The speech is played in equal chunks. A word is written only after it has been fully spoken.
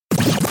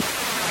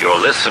You're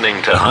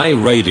listening to High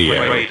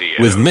Radio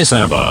with Miss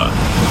Abba.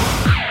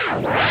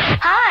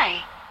 Hi.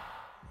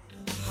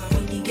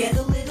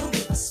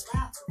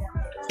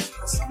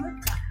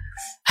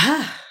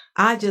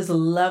 I just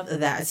love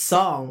that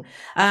song.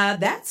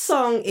 That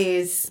song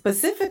is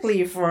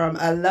specifically from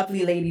a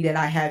lovely lady that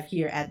I have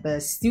here at the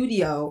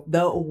studio,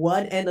 the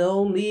one and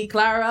only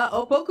Clara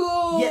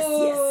Opoku.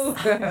 Yes.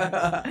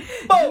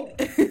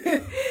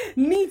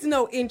 Needs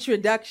no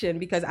introduction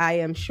because I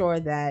am sure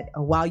that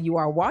while you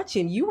are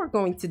watching, you are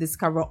going to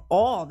discover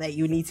all that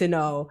you need to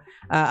know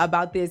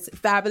about this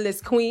fabulous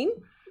queen.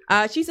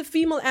 She's a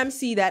female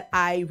MC that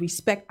I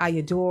respect, I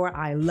adore,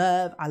 I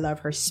love. I love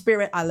her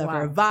spirit. I love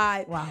her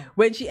vibe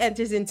when she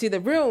enters into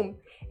the room.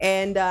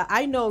 And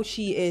I know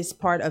she is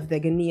part of the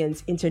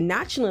Ghanaians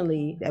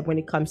internationally that when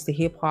it comes to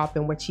hip hop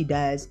and what she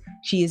does,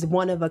 she is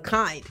one of a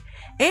kind.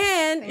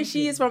 And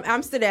she is from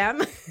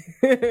Amsterdam.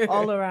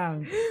 All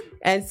around.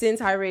 And since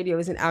High Radio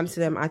is in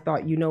Amsterdam, I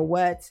thought, you know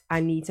what?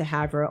 I need to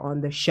have her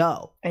on the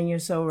show. And you're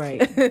so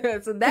right.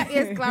 So that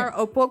is Clara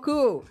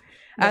Opoku.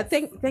 Yes.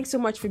 Thanks so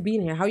much for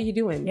being here. How are you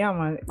doing? Yeah,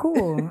 man.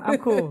 Cool. I'm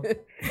cool.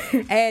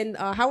 And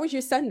how was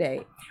your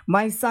Sunday?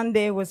 My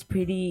Sunday was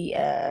pretty,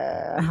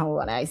 how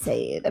would I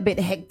say it? A bit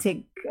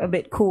hectic, a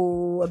bit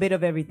cool, a bit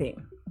of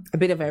everything. A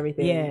bit of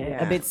everything.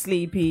 Yeah. A bit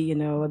sleepy,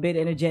 a bit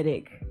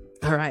energetic.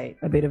 All right.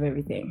 A bit of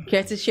everything.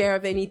 Care to share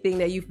of anything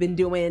that you've been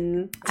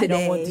doing today? I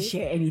don't want to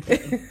share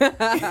anything.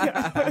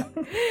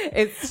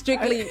 It's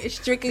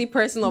strictly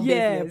personal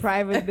business. Yeah,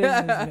 private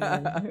business,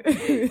 man.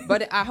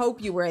 But I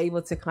hope you were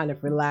able to kind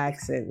of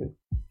relax and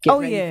get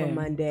ready for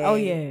Monday. Oh,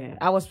 yeah.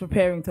 I was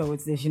preparing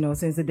towards this,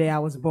 since the day I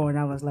was born.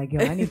 I was like,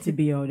 I need to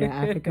be on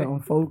Africa on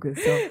Focus.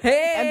 So,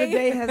 and the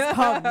day has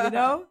come,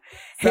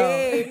 So,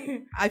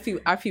 hey, I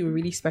feel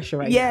really special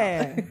right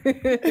now.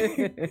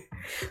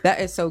 That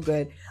is so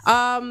good.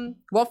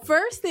 Well,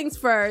 first things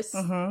first,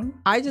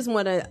 I just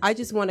want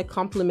to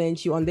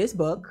compliment you on this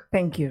book.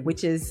 Thank you.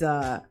 Which is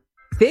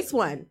this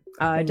one,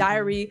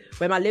 Diary,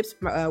 When My Lips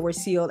Were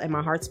Sealed and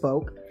My Heart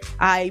Spoke.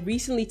 I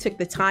recently took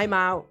the time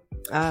out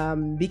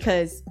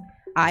because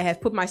I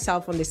have put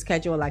myself on the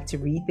schedule to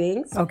read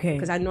things. Okay.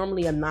 Because I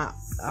normally am not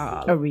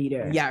a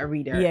reader. Yeah, a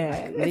reader. Yeah.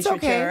 It's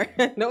okay.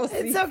 No,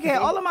 it's okay.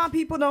 All of my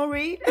people don't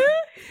read.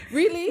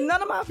 Really?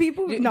 None of my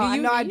people.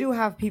 I do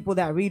have people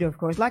that read, of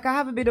course. I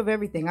have a bit of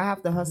everything. I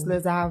have the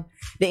hustlers. I have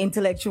the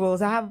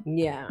intellectuals.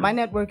 My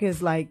network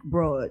is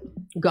broad.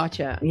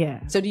 Gotcha.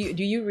 Yeah. So do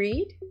you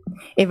read?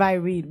 If I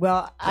read,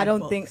 well, I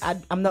don't think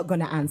I'm not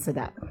going to answer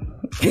that.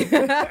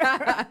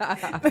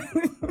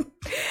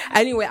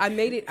 Anyway, I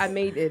made it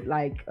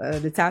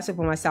the task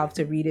for myself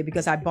to read it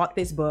because I bought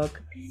this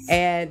book,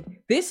 and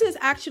this is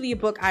actually a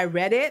book. I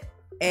read it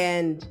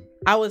and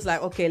I was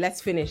like, okay,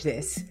 let's finish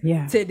this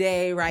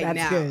today, right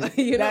now. Good.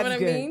 You know what I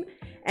mean?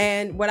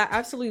 And what I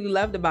absolutely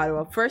loved about it,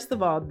 well, first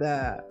of all,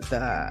 the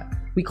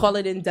we call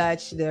it in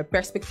Dutch the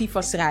perspectief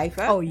van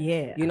schrijven. Oh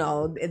yeah.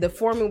 The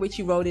form in which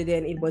you wrote it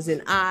in, it was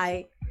an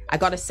I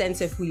got a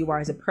sense of who you are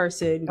as a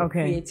person, your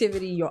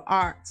creativity, your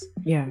art,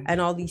 and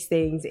all these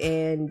things.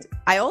 And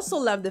I also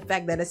love the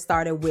fact that it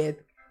started with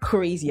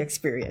crazy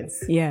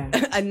experience. Yeah.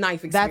 A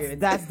knife experience.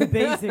 That's the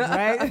basic,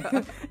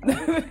 right?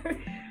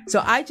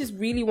 So I just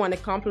really want to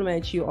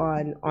compliment you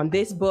on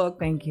this book.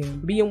 Thank you.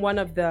 Being one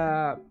of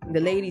the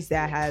ladies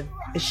that have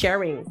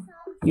sharing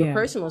your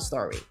personal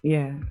story.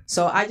 Yeah.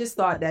 So I just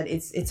thought that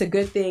it's a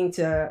good thing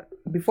to,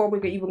 before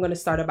we're even going to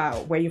start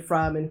about where you're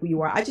from and who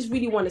you are, I just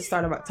really want to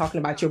start about talking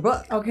about your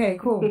book. Okay,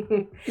 cool.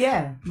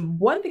 Yeah.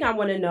 One thing I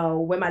want to know,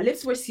 when my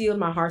lips were sealed,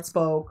 my heart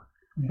spoke,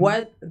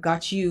 what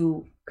got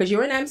you, because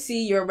you're an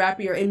MC, you're a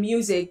rapper, you're in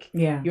music,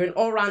 you're an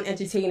all-around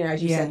entertainer,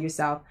 as you said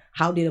yourself.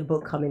 How did a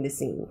book come in the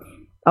scene?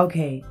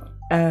 Okay.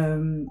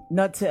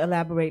 Not to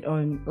elaborate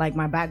on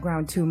my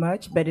background too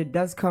much, but it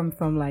does come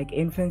from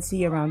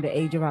infancy, around the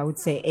age of, I would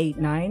say 8,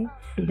 9,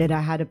 that I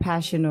had a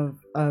passion of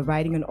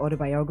writing an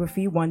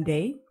autobiography one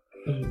day.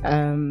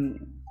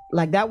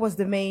 That was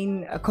the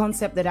main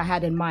concept that I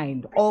had in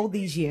mind all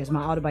these years,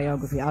 my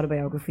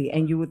autobiography.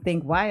 And you would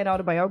think, why an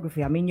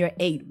autobiography? I mean, you're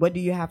 8. What do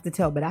you have to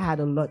tell? But I had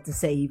a lot to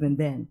say even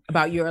then.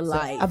 About your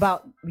life.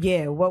 About,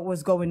 what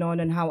was going on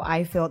and how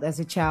I felt as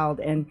a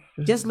child. And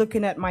just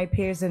looking at my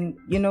peers and,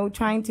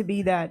 trying to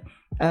be that,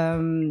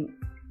 how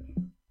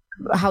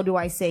do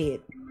I say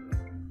it?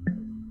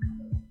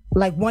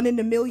 One in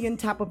a million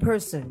type of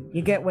person.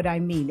 You get what I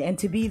mean? And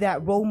to be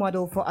that role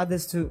model for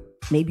others to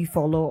maybe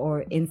follow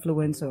or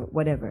influence or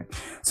whatever.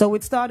 So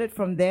it started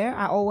from there.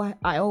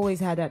 I always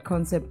had that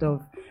concept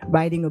of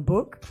writing a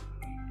book.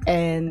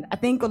 And I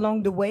think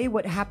along the way,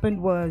 what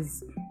happened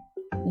was,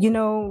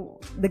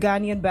 the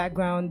Ghanaian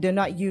background, they're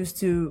not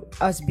used to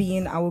us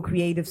being our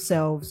creative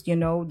selves,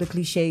 the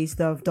cliche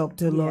stuff,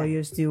 doctor,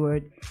 lawyer,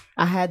 steward.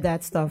 I had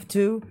that stuff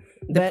too.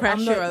 The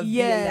pressure of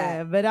being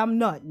that. But I'm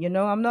not,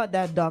 I'm not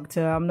that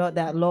doctor. I'm not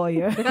that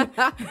lawyer.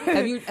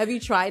 Have you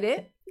tried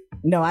it?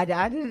 No, I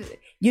didn't.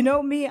 You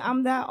know me,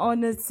 I'm that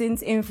honest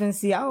since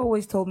infancy. I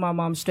always told my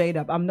mom straight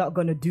up, I'm not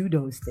going to do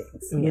those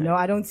things. Yeah. You know,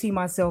 I don't see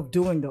myself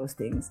doing those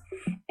things.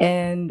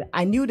 And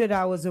I knew that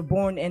I was a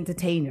born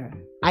entertainer.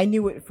 I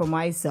knew it for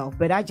myself,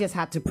 but I just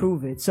had to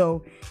prove it.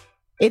 So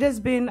it has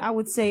been, I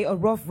would say, a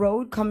rough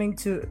road coming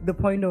to the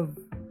point of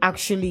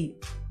actually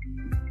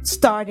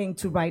starting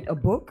to write a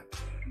book.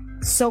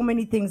 So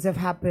many things have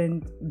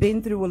happened,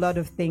 been through a lot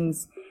of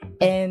things.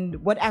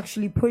 And what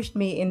actually pushed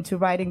me into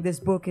writing this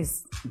book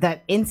is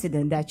that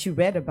incident that you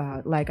read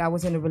about. Like, I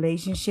was in a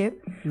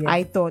relationship. Yeah.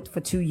 I thought for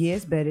 2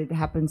 years, but it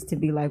happens to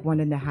be like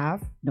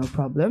 1.5. No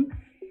problem.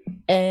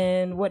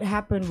 And what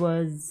happened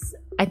was,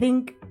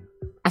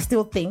 I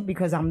still think,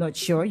 because I'm not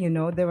sure, you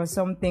know, there are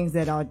some things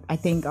that I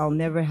think I'll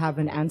never have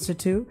an answer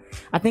to.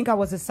 I think I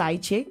was a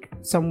side chick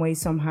some way,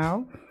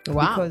 somehow.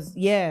 Wow. Because,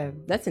 yeah.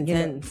 That's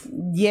intense. You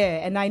know,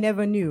 yeah. And I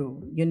never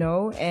knew, you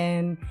know,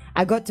 and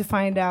I got to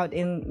find out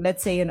in,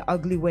 let's say, an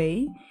ugly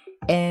way.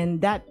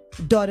 And that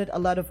dotted a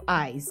lot of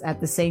I's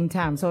at the same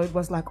time. So it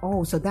was like,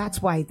 oh, so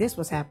that's why this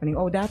was happening.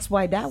 Oh, that's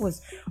why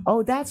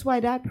that's why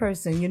that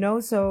person, you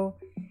know. So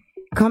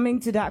coming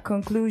to that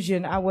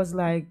conclusion, I was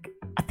like,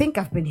 I think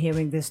I've been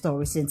hearing this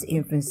story since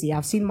infancy.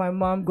 I've seen my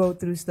mom go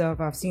through stuff.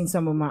 I've seen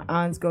some of my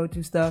aunts go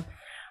through stuff.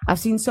 I've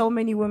seen so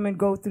many women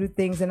go through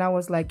things, and I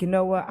was like, you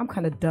know what? I'm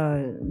kind of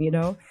done, you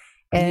know?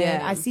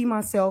 And I see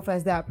myself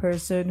as that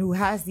person who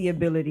has the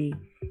ability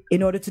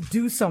in order to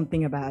do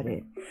something about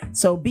it.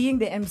 So being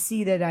the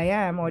MC that I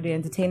am, or the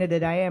entertainer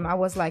that I am, I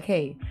was like,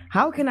 hey,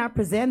 how can I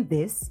present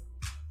this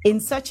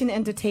in such an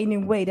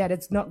entertaining way that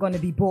it's not going to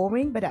be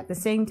boring, but at the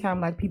same time,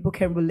 like, people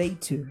can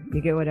relate to?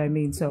 You get what I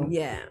mean? So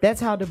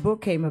that's how the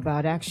book came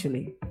about,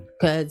 actually.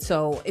 Good.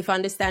 So if I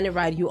understand it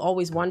right, you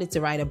always wanted to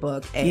write a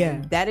book,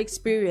 and that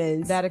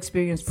experience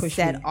pushed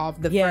set me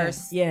off the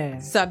first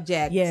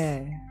subject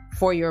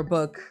for your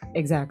book,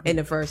 exactly, in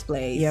the first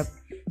place. Yep.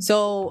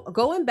 So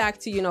going back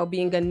to, you know,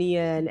 being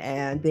Ghanaian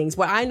and things,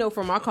 what I know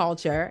from our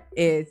culture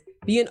is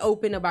being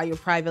open about your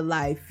private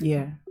life.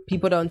 Yeah.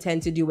 People don't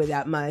tend to do it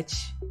that much.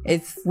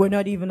 We're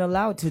not even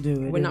allowed to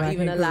do it. We're not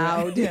even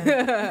allowed.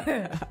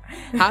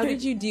 How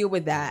did you deal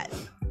with that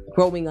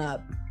growing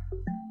up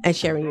and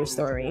sharing your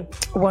story?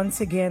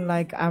 Once again,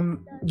 like,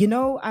 you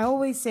know, I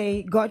always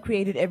say God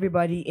created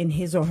everybody in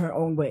his or her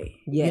own way.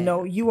 Yeah. You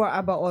know, you are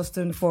Abba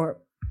Austin for,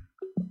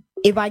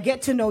 if I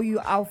get to know you,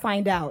 I'll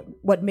find out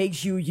what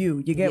makes you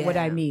you. You get what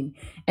I mean?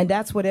 And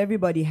that's what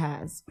everybody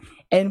has.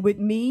 And with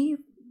me,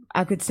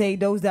 I could say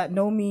those that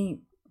know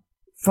me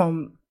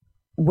from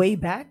way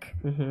back,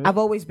 I've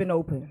always been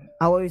open.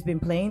 I've always been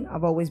plain.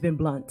 I've always been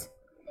blunt.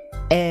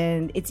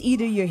 And it's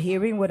either you're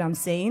hearing what I'm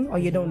saying or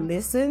you don't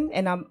listen,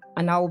 and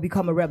I will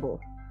become a rebel.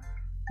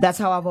 That's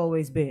how I've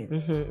always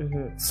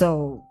been.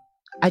 So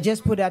I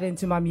just put that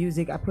into my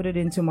music. I put it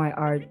into my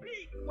art,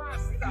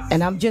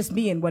 and I'm just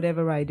me in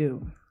whatever I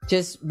do.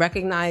 Just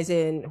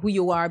recognizing who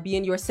you are,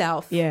 being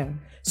yourself. Yeah.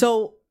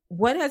 So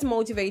what has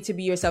motivated to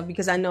be yourself?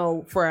 Because I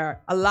know for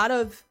a lot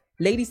of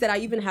ladies that I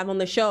even have on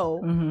the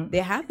show, they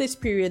have this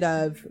period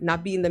of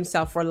not being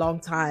themselves for a long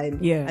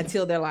time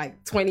until they're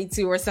like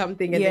 22 or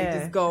something, and they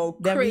just go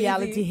crazy. Then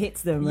reality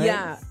hits them, right?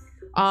 Yeah.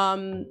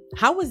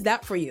 How was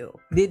that for you?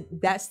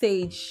 Did that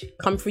stage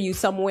come for you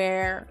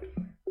somewhere?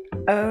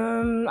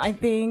 I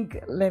think,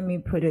 let me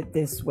put it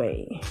this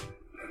way.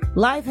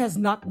 Life has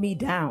knocked me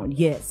down,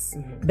 yes.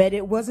 But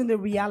it wasn't a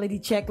reality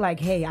check like,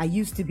 hey, I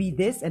used to be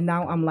this and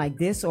now I'm like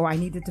this, or I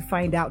needed to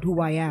find out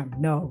who I am.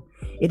 No,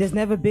 it has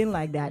never been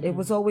like that. It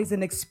was always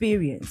an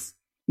experience.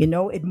 You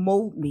know, it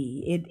molded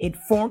me. It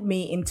formed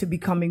me into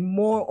becoming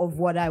more of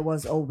what I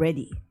was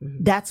already.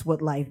 That's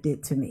what life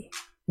did to me.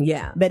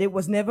 Yeah. But it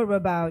was never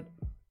about,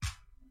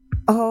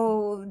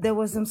 oh, there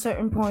was some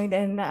certain point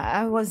and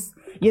I was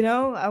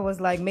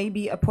like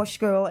maybe a posh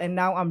girl and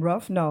now I'm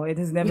rough. No, it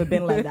has never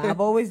been like that.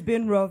 I've always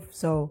been rough,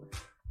 so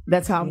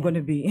that's how I'm going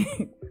to be.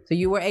 So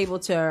you were able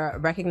to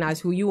recognize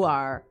who you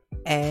are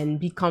and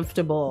be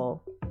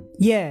comfortable.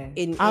 Yeah.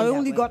 I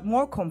only got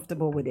more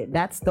comfortable with it.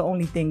 That's the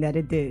only thing that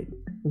it did.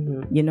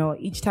 You know,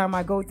 each time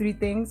I go through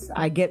things,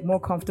 I get more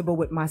comfortable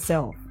with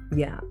myself.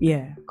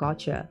 Yeah.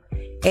 Gotcha.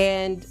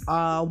 And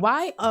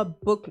why a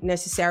book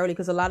necessarily?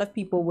 Because a lot of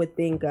people would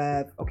think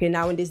of, okay,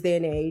 now in this day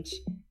and age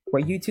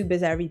where YouTube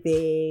is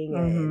everything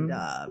and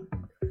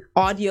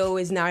audio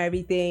is now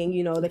everything,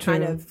 you know, the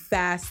kind of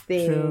fast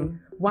thing.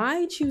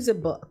 Why choose a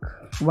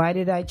book? Why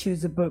did I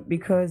choose a book?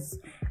 Because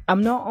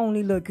I'm not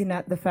only looking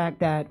at the fact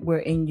that we're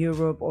in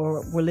Europe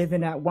or we're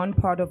living at one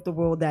part of the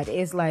world that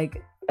is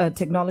like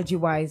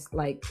technology-wise,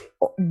 like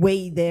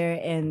way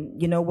there,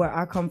 and you know where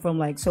I come from,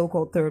 like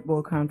so-called third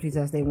world countries,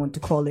 as they want to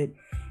call it,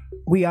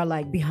 we are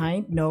like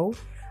behind. No,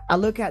 I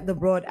look at the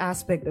broad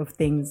aspect of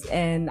things,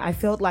 and I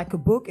felt like a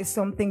book is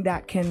something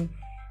that can,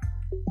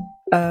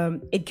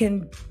 it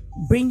can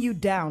bring you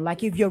down.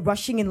 Like if you're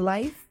rushing in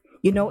life,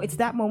 you know, it's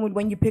that moment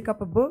when you pick up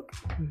a book,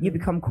 you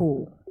become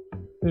cool.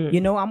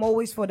 You know, I'm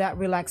always for that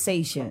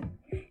relaxation,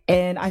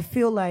 and I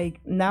feel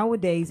like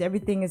nowadays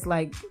everything is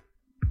like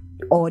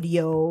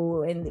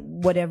audio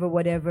and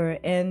whatever,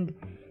 and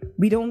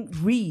we don't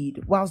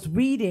read, whilst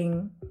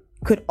reading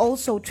could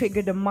also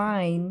trigger the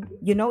mind.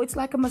 It's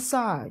like a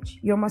massage.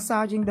 You're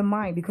massaging the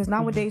mind, because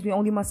nowadays we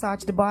only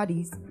massage the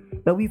bodies,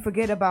 but we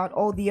forget about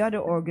all the other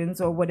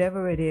organs or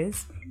whatever it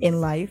is in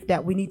life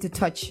that we need to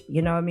touch.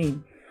 You know what I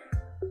mean?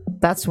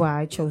 That's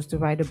why I chose to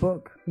write a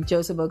book. You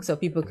chose a book so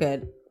people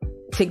could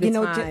take the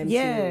time.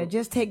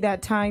 Just take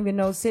that time,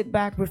 sit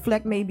back,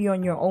 reflect maybe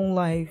on your own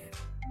life.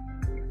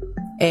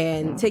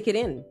 And take it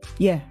in.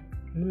 Yeah.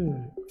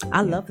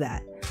 I love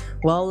that.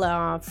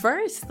 Well,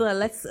 first,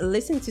 let's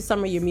listen to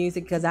some of your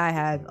music, because I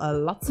have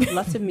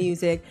lots of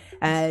music,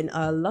 and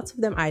lots of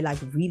them I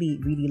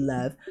really, really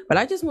love. But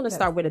I just want to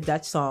start with a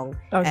Dutch song,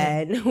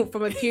 and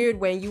from a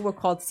period when you were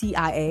called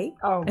CIA.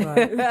 Oh, God.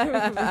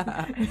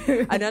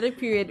 Another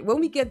period. When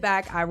we get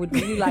back, I would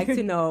really like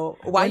to know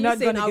why you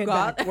say "Oh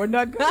God." We're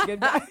not going to get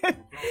back.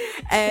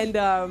 And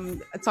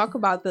talk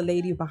about the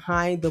lady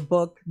behind the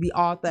book, the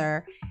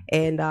author,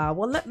 and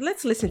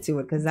let's listen to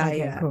it, because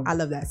I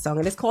love that song,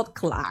 and it's called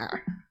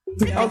Clara.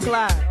 Oh,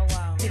 klaar. Oh,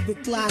 wow. Ik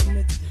ben klaar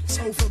met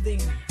zoveel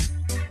dingen.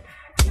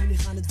 En jullie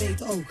gaan het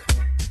weten ook.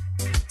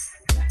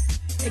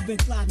 Ik ben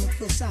klaar met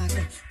veel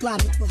zaken.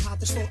 Klaar met veel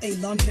haters vol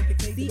elan. Heb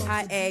ik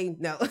CIA,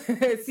 no.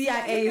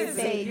 CIA is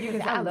I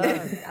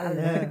love.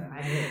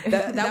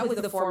 that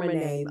was the former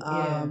name.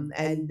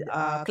 And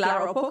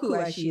Clara Opoku,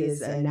 as she is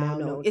now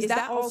known. Is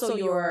that also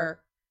your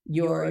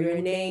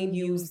name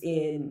used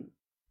in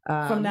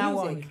from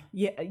now music? on?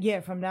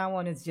 Yeah. From now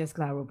on, it's just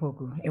Clara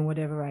Opoku in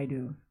whatever I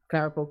do.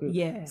 Clara Opoku.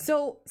 Yeah.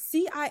 So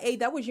CIA,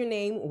 that was your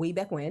name way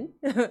back when?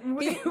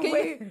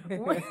 way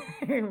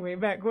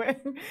back when?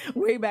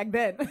 Way back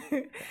then.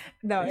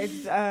 No,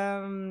 it's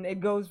it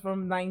goes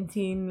from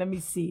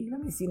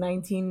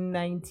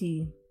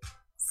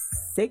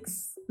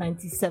 1996,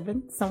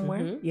 97,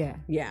 somewhere. Mm-hmm.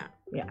 Yeah.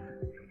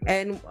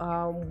 And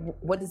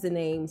what does the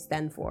name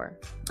stand for?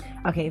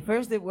 Okay,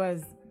 first it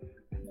was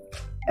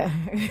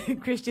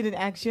Christian in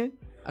Action.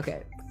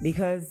 Okay.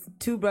 Because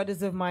two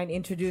brothers of mine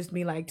introduced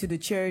me to the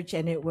church,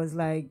 and it was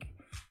I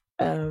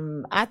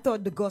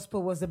thought the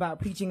gospel was about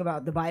preaching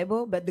about the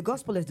Bible, but the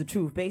gospel is the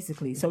truth,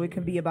 basically. So it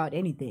can be about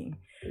anything.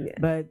 Yeah.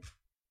 But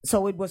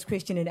so it was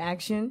Christian in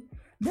Action.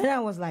 Then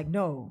I was like,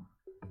 no,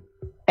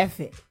 F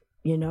it,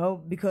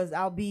 because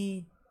I'll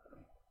be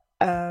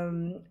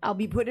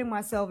putting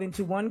myself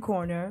into one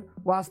corner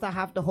whilst I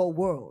have the whole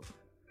world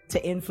to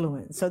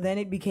influence. So then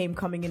it became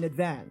Coming in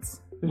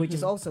Advance, which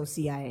is also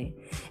CIA.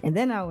 And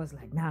then I was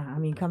like,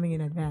 Coming in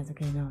Advance.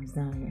 Okay, no, it's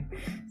not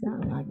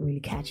really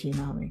catchy,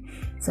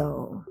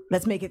 So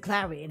let's make it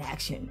Clara in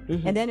Action.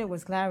 And then it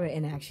was Clara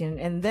in Action.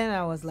 And then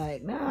I was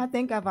like, I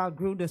think I've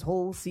outgrew this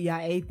whole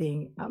CIA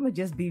thing. I'm going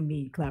to just be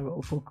me, Clara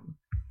Opoku.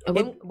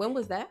 When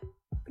was that?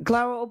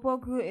 Clara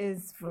Opoku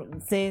is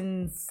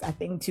since, I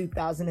think,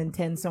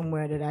 2010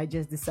 somewhere, that I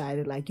just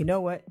decided, you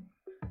know what?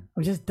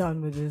 I'm just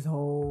done with this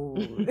whole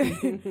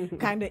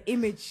kind of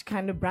image,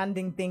 kind of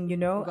branding thing,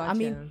 Gotcha. I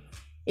mean,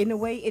 in a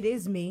way, it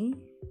is me,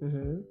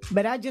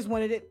 but I just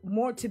wanted it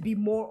to be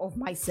more of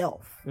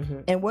myself.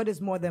 And what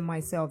is more than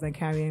myself than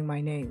carrying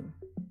my name?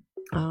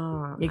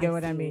 You get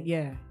what I mean?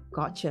 Yeah.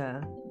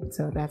 Gotcha.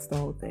 So that's the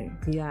whole thing.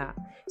 Yeah.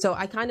 So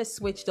I kind of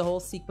switched the whole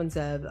sequence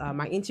of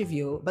my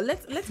interview, but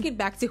let's get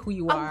back to who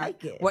you are,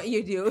 what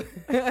you do,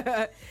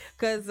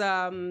 because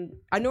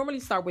I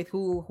normally start with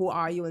who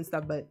are you and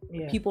stuff, but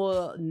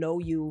people know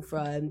you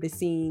from the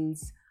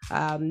scenes,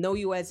 know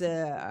you as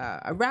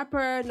a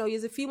rapper, know you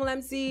as a female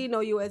MC, know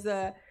you as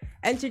a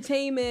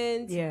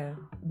entertainment. Yeah.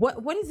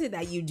 What is it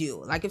that you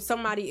do?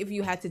 If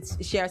you had to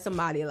share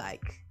somebody,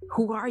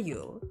 who are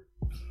you?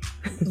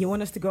 You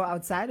want us to go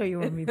outside, or you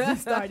want me to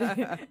start?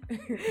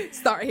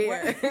 Start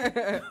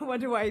here. What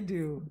do I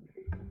do?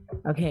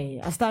 Okay,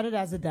 I started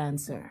as a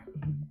dancer.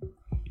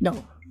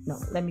 No,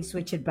 let me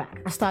switch it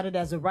back. I started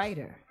as a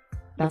writer.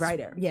 A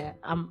writer? Yeah,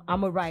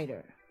 I'm a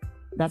writer.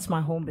 That's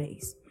my home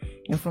base.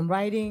 And from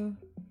writing,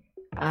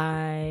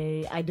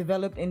 I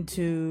developed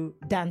into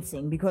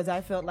dancing, because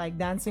I felt like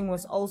dancing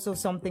was also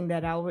something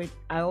that I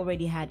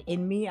already had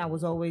in me. I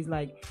was always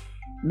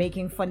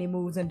making funny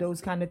moves and those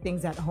kind of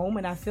things at home,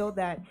 and I feel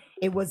that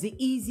it was the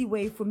easy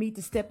way for me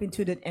to step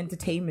into the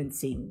entertainment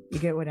scene. You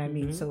get what I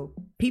mean? So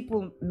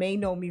people may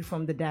know me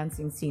from the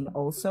dancing scene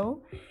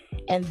also,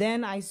 and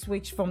then I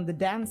switched from the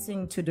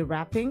dancing to the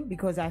rapping,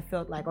 because I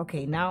felt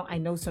okay, now I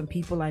know some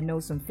people, I know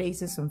some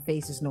faces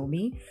know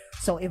me,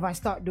 so if I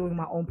start doing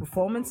my own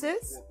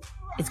performances,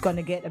 it's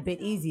gonna get a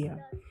bit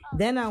easier.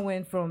 Then I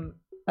went from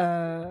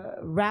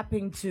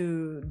rapping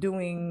to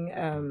doing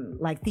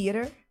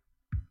theater,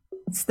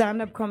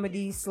 stand-up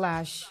comedy /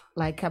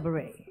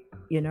 cabaret,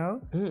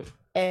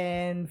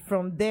 and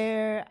from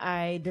there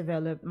I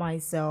developed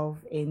myself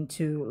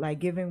into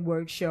giving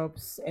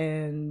workshops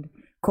and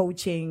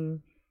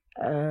coaching,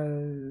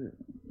 and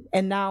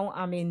now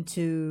I'm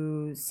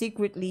into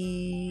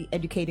secretly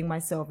educating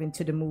myself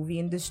into the movie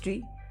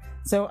industry.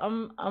 So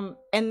I'm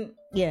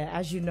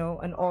as you know,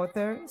 an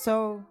author,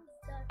 so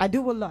I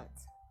do a lot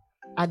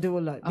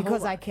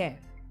because I care.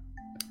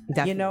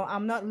 Definitely.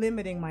 I'm not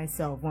limiting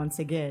myself once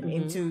again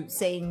into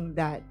saying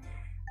that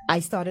I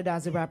started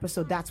as a rapper,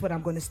 so that's what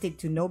I'm going to stick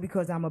to. No,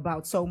 because I'm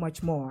about so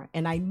much more.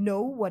 And I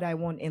know what I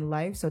want in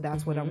life, so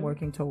that's what I'm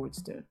working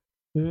towards to.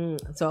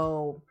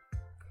 So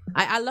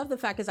I love the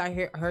fact, because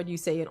I heard you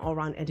say an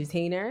all-round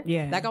entertainer.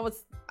 Yeah. Like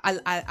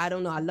I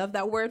don't know. I love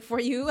that word for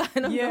you. I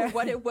don't know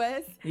what it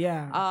was.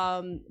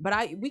 Yeah. But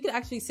we could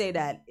actually say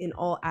that in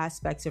all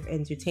aspects of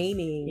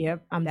entertaining.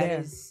 Yep, I'm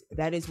there.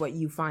 That is what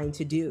you find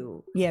to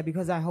do. Yeah,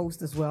 because I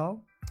host as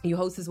well. You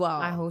host as well.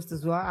 I host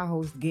as well. I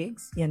host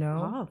gigs, you know.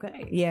 Oh,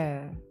 okay.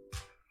 Yeah.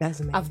 That's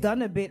amazing. I've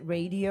done a bit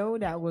radio.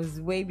 That was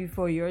way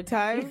before your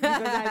time,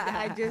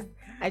 because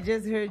I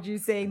just heard you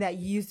saying that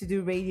you used to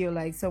do radio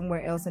like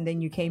somewhere else, and then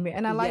you came here.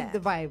 And I like the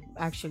vibe,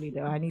 actually,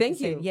 though. I need Thank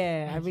to say, you.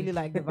 yeah, I really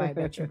like the vibe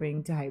that you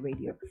bring to High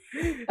Radio.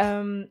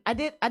 I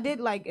did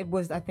like, it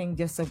was, I think,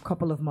 just a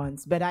couple of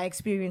months, but I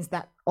experienced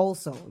that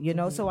also, you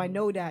know. So I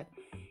know that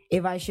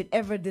if I should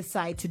ever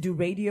decide to do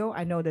radio,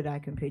 I know that I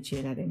can pitch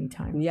in at any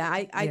time. Yeah,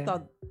 I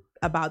thought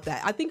about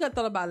that. I think I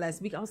thought about it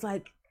last week. I was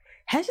like,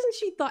 hasn't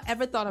she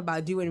ever thought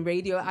about doing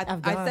radio? I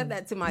said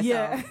that to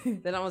myself. Yeah.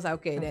 Then I was like,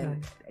 okay,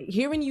 then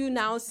hearing you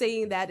now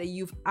saying that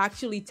you've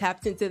actually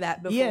tapped into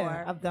that before.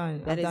 Yeah, I've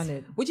done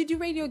it. Would you do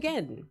radio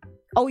again?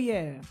 Oh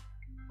yeah.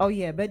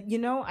 But you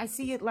know, I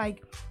see it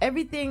like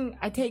everything.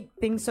 I take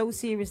things so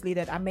seriously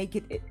that I make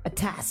it a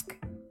task.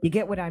 You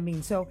get what I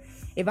mean? So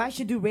if I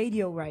should do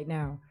radio right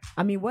now,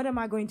 I mean, what am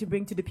I going to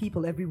bring to the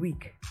people every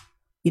week?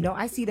 You know,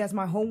 I see it as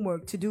my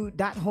homework to do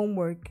that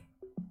homework.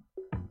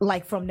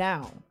 Like from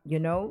now, you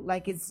know,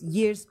 like it's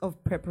years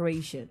of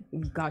preparation.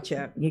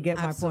 Gotcha. You get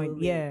Absolutely. my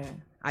point? Yeah.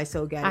 I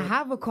so get it. I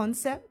have a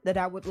concept that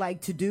I would like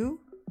to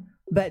do,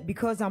 but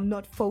because I'm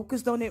not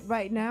focused on it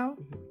right now,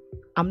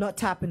 I'm not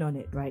tapping on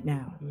it right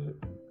now.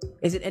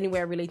 Is it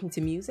anywhere relating to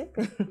music?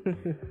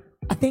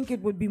 I think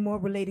it would be more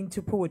relating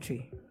to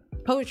poetry.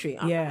 Poetry?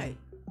 Yeah. Right.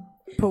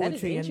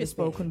 Poetry and the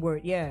spoken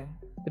word, yeah.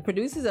 The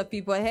producers of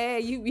people, hey,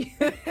 you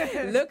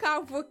look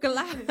out for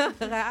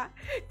Clara,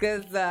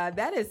 because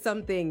that is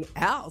something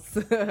else.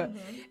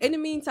 In the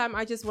meantime,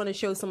 I just want to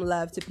show some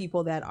love to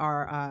people that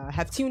are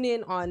have tuned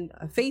in on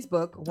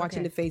Facebook,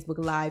 watching the Facebook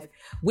Live.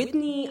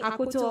 Whitney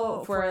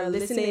Akoto for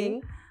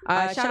listening.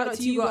 Shout out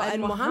to you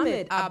and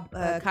Mohammed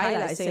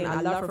Kaila saying,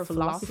 I love her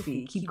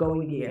philosophy. Keep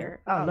going,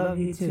 dear. I love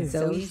you too.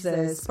 So he's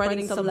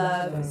spreading some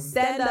love,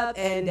 stand up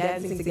and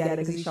dancing together,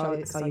 because he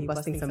saw you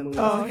busting some moves.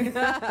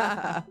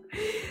 Oh.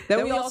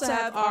 Then we also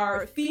have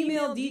our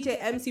female DJ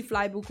MC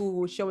Flybuku,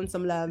 who's showing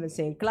some love and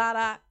saying,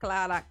 Clara,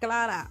 Clara,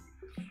 Clara.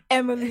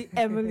 Emily,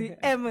 Emily,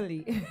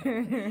 Emily.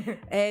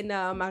 And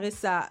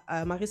Mariska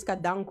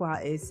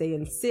Dankwa is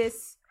saying,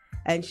 sis,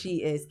 and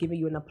she is giving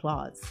you an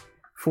applause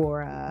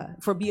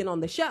for being on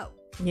the show.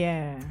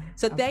 Yeah.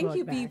 So thank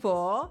you,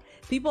 people.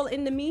 People,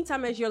 in the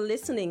meantime, as you're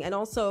listening, and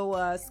also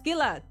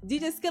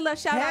DJ Skilla,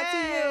 shout out to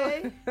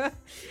you.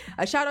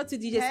 A shout out to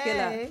DJ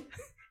Skilla,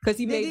 because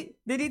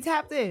did he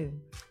tap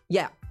in?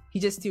 Yeah. He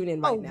just tuned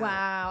in right now. Oh,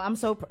 wow. I'm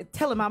so...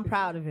 Tell him I'm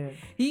proud of him.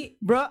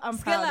 I'm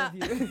proud of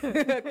you.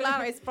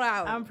 Clara is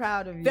proud. I'm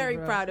proud of you, Very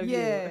bro. proud of you.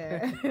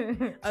 Yeah.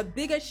 A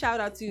bigger shout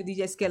out to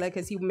DJ Skilla,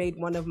 because he made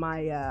one of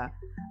my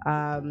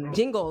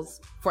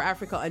jingles for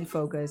Africa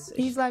Unfocused.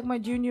 He's like my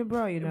junior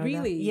bro, you know.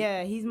 Really?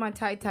 Yeah, he's my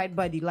tight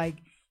buddy. Like,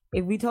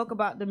 if we talk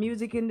about the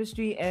music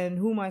industry and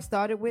whom I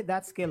started with,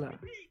 that's Skilla.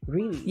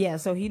 Really? Yeah,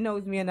 so he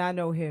knows me and I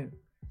know him.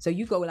 So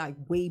you go like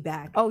way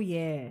back. Oh,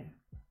 yeah.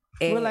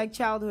 We're like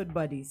childhood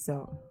buddies,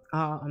 so...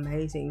 Oh,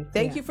 amazing.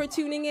 Thank you for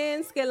tuning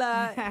in,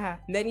 Skilla.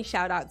 Many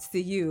shout outs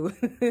to you.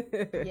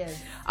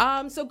 Yes.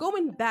 So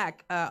going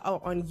back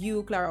on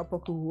you, Clara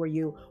Opoku, who are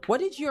you? What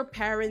did your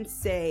parents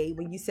say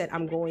when you said,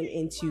 I'm going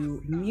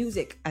into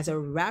music as a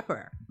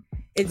rapper?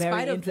 In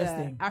spite of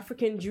the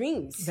African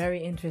dreams.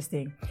 Very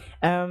interesting.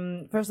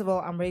 First of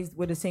all, I'm raised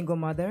with a single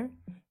mother,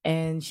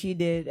 and she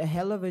did a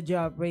hell of a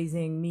job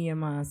raising me and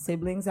my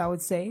siblings, I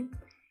would say.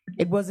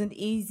 It wasn't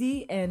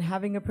easy, and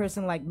having a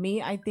person like me,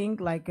 I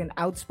think, like an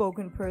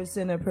outspoken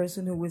person, a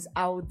person who was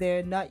out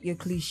there, not your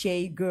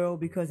cliche girl,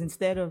 because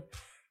instead of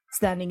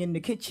standing in the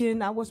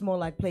kitchen, I was more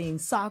like playing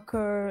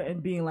soccer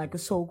and being like a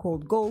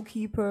so-called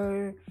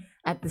goalkeeper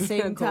at the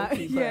same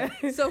time. Yeah.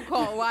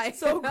 So-called, why?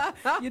 So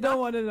you don't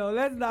want to know.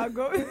 Let's not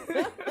go.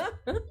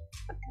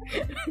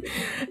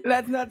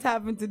 Let's not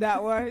tap into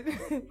that word.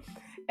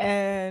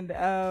 And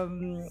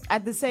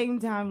at the same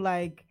time,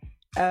 like...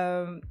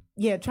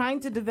 trying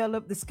to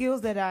develop the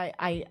skills that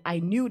I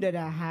knew that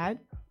I had.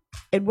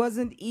 It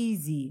wasn't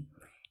easy.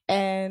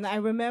 And I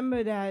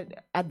remember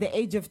that at the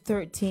age of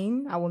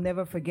 13, I will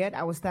never forget,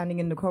 I was standing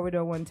in the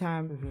corridor one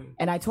time,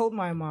 and I told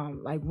my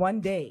mom, like,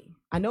 one day,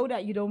 I know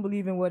that you don't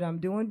believe in what I'm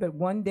doing, but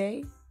one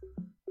day,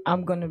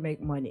 I'm going to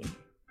make money.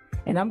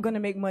 And I'm going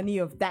to make money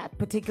of that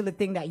particular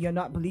thing that you're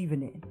not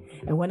believing in.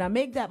 And when I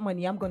make that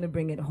money, I'm going to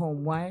bring it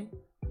home. Why?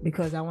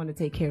 Because I want to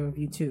take care of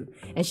you too.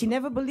 And she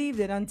never believed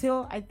it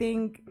until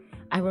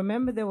I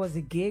remember there was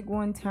a gig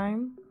one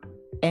time,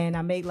 and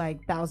I made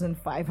like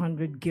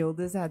 1,500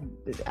 guilders. I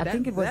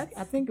think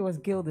it was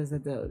guilders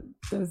at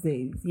those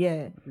days.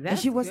 Yeah. And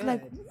she was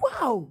like,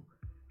 wow,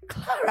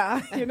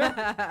 Clara, you know,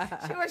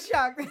 she was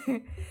shocked.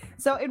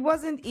 So it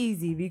wasn't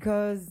easy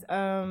because,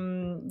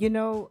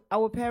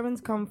 our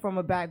parents come from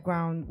a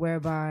background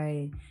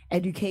whereby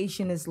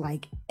education is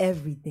like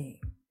everything,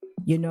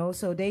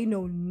 so they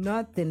know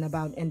nothing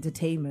about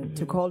entertainment,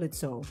 to call it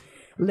so,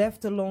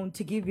 left alone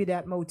to give you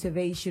that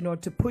motivation or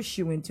to push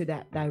you into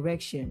that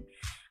direction.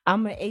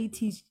 I'm an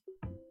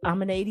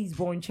 80s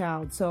born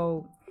child.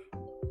 So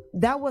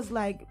that was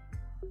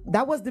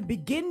the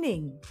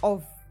beginning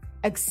of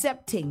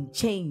accepting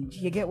change.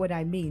 You get what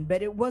I mean?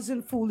 But it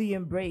wasn't fully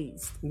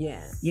embraced.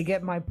 Yeah. You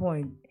get my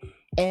point.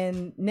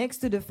 And next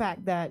to the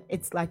fact that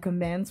it's like a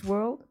man's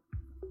world,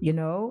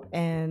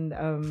 and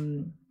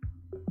I'm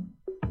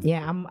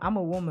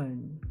a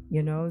woman,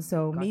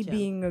 so me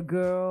being a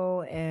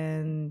girl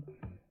and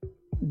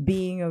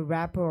being a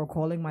rapper or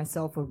calling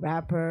myself a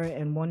rapper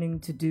and wanting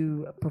to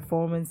do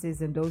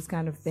performances and those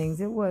kind of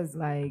things, it was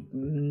like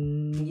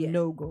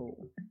no-go.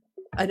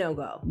 A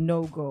no-go.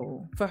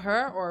 No-go. For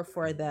her or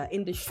for the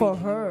industry? For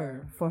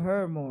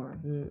her more.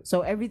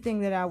 So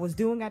everything that I was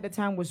doing at the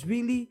time was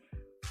really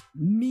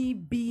me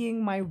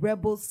being my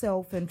rebel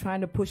self and trying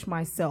to push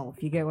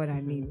myself. You get what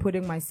I mean?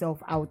 Putting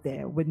myself out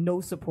there with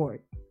no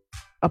support.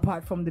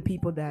 Apart from the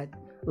people that,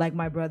 like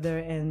my brother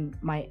and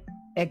my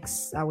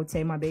ex, I would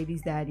say my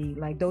baby's daddy,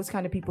 like those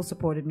kind of people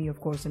supported me,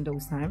 of course, in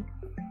those times.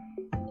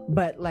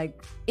 But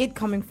like it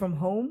coming from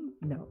home,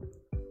 no.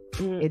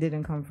 It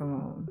didn't come from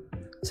home.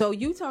 So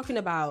you talking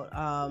about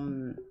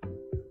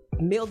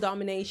male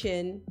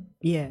domination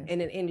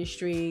in an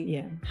industry.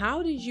 Yeah.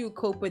 How did you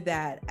cope with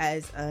that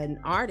as an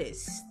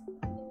artist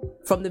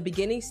from the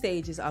beginning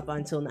stages up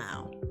until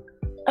now?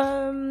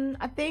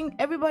 I think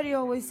everybody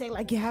always say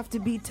like you have to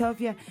be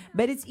tough,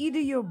 but it's either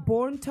you're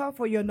born tough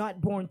or you're not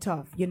born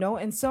tough,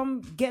 and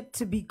some get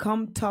to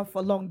become tough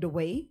along the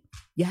way.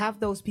 You have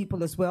those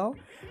people as well,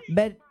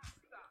 but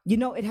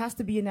it has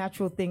to be a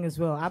natural thing as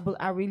well.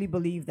 I really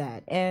believe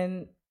that,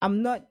 and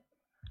I'm not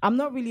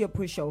really a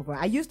pushover.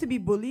 I used to be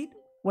bullied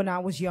when I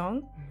was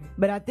young,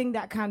 but I think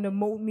that kind of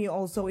molded me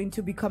also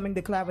into becoming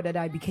the Clara that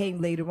I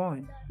became later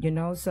on,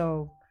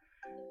 so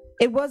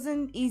it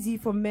wasn't easy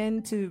for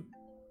men to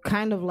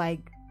kind of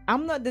like,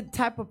 I'm not the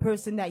type of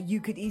person that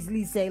you could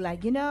easily say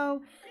like,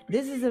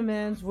 this is a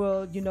man's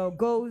world,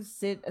 go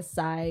sit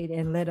aside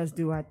and let us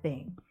do our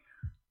thing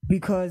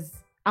because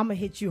I'm gonna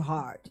hit you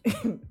hard.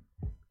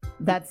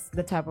 That's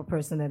the type of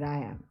person that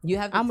I am.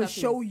 I'm gonna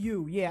show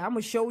you. Yeah, I'm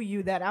gonna show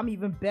you that I'm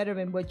even better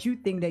than what you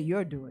think that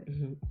you're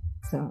doing.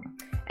 So,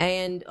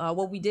 and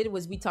what we did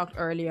was we talked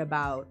earlier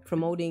about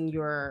promoting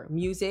your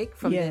music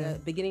from the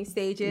beginning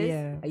stages.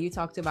 Yeah. You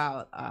talked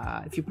about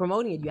if you're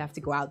promoting it, you have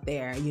to go out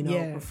there,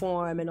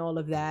 perform and all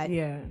of that.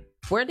 Yeah.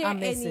 Were there I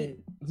miss it.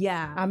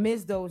 Yeah. I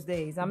miss those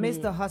days. I miss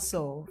the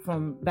hustle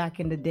from back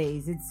in the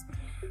days.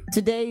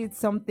 Today it's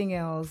something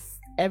else.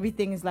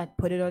 Everything is like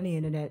put it on the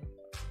internet.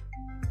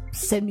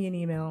 Send me an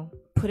email,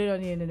 put it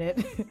on the internet,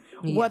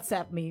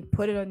 WhatsApp me,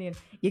 put it on the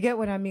internet. You get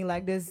what I mean?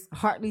 Like there's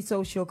hardly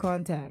social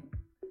contact.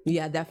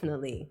 Yeah,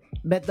 definitely.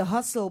 But the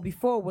hustle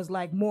before was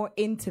like more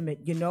intimate,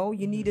 you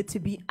needed to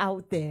be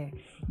out there.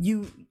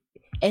 You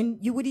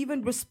would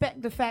even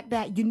respect the fact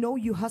that,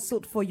 you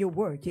hustled for your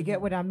work. You get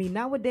what I mean?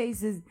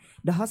 Nowadays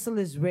the hustle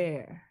is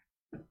rare.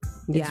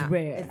 It's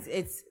rare.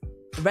 It's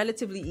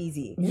relatively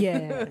easy.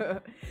 Yeah.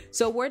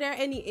 So were there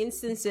any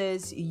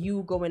instances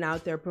you going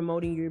out there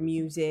promoting your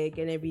music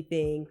and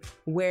everything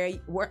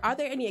are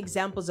there any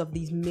examples of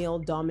these male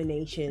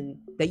domination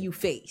that you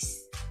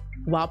face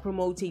while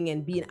promoting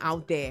and being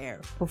out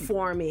there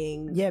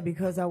performing? Yeah,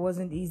 because I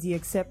wasn't easy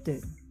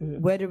accepted.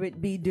 Whether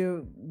it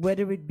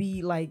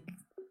be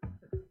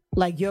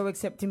like you're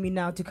accepting me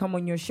now to come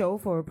on your show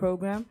for a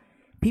program,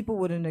 people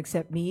wouldn't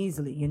accept me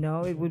easily.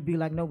 It would be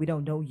like, no, we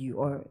don't know you,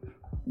 or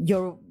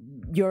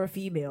you're a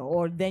female,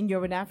 or then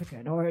you're an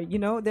African, or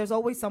there's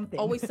always something.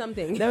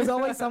 There's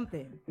always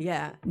something.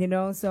 Yeah.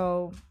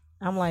 So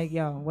I'm like,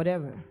 yo,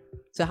 whatever.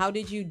 So how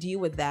did you deal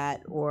with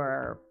that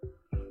or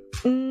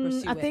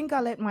I think I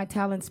let my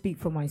talent speak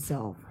for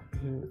myself.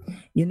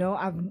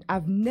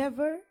 I've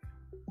never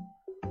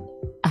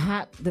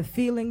had the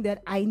feeling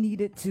that I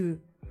needed to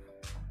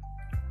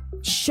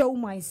show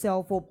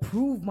myself or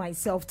prove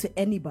myself to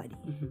anybody.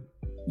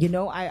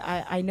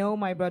 I know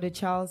my brother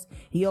Charles,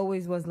 he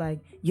always was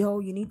like, yo,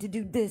 you need to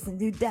do this and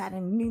do that,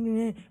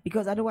 and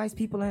because otherwise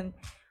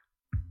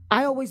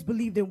I always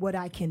believed in what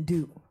I can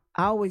do.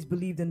 I always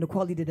believed in the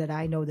quality that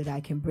I know that I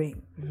can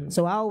bring.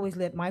 So I always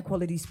let my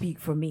quality speak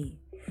for me.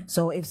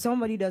 So if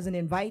somebody doesn't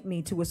invite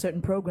me to a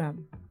certain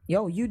program,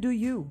 yo, you do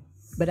you.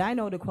 But I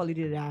know the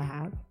quality that I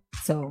have.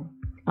 So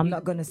I'm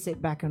not going to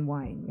sit back and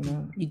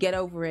whine, You get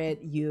over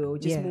it. You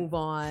just move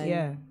on.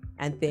 Yeah.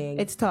 And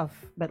things. It's tough,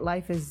 but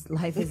life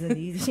isn't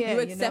easy. You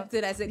accept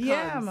it as it comes.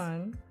 Yeah,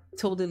 man.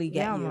 Totally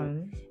get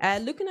you.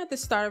 Man. Looking at the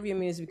start of your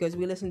music, because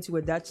we listened to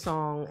a Dutch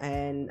song,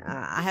 and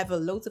I have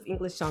loads of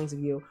English songs of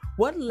you.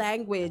 What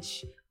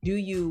language do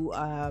you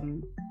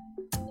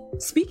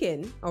speak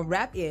in or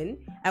rap in,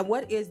 and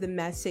what is the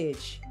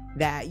message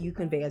that you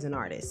convey as an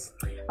artist?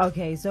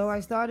 Okay, so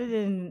I started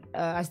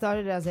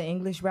as an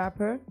English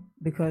rapper,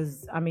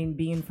 because I mean,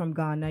 being from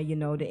Ghana,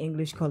 the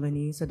English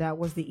colony, so that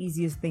was the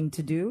easiest thing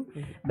to do.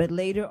 But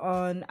later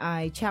on,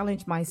 I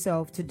challenged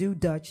myself to do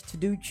Dutch, to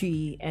do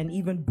Chi, and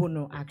even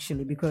Bono,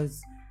 actually,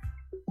 because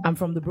I'm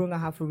from the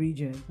Brungahafa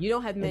region. You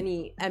don't have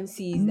many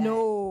MCs.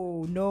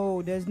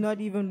 No, there's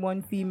not even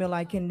one female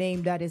I can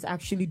name that is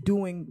actually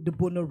doing the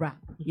Bono rap.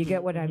 You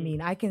get what I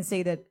mean? I can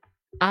say that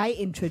I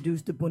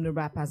introduced the Bono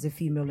rap as a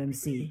female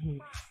MC.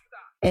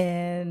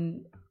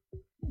 And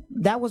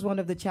that was one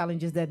of the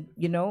challenges that,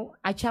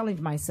 I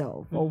challenged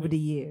myself over the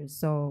years.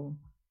 So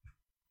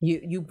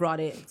you brought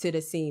it to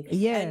the scene.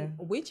 Yeah. And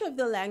which of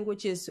the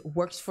languages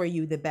works for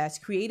you the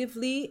best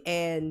creatively,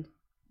 and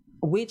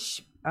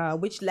which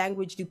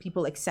language do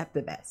people accept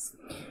the best?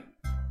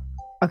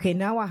 Okay,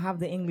 now I have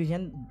the English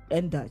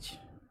and Dutch.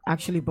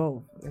 Actually,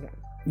 both. Okay.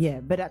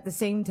 Yeah, but at the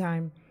same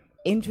time,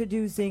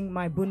 introducing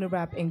my Bono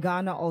rap in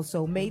Ghana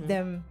also made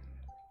them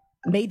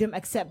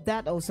accept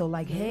that also.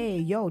 Like, hey,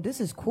 yo, this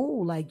is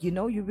cool. Like, you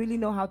really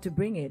know how to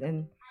bring it.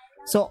 And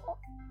so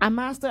I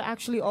master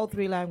actually all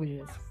 3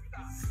 languages.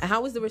 And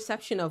how was the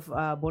reception of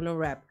Bono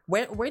rap?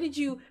 Where did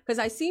you? Because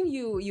I seen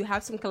you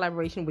have some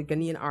collaboration with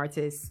Ghanaian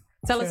artists.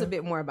 Tell us a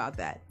bit more about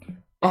that.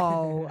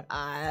 Oh,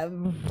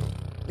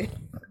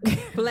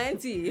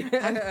 plenty.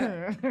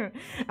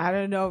 I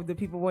don't know if the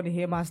people want to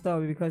hear my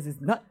story because it's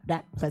not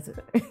that pleasant.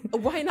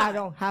 Why not? I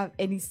don't have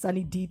any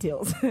sunny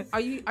details. Are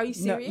you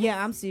serious? No,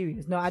 yeah, I'm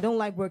serious. No, I don't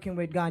like working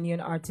with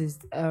Ghanaian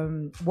artists.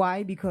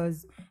 Why?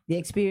 Because the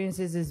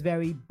experiences is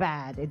very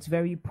bad. It's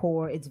very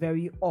poor. It's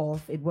very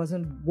off. It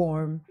wasn't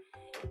warm.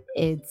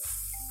 It's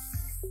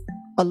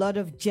a lot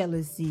of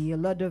jealousy, a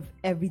lot of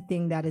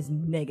everything that is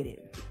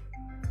negative.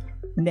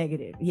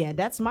 Yeah,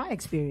 that's my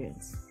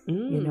experience.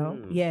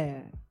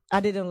 Yeah,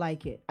 I didn't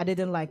like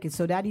it.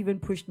 So that even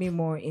pushed me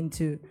more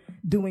into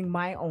doing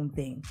my own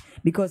thing,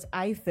 because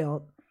I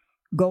felt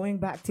going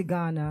back to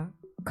Ghana,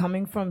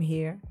 coming from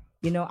here,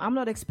 I'm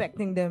not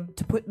expecting them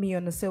to put me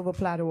on a silver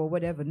platter or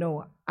whatever.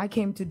 No, I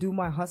came to do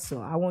my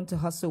hustle. I want to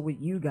hustle with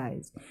you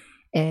guys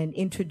and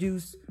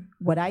introduce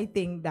what I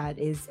think that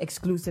is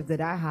exclusive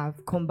that I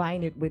have,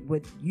 combine it with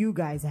what you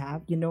guys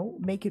have,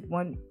 make it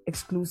one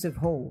exclusive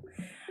whole.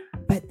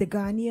 But the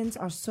Ghanaians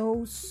are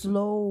so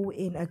slow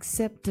in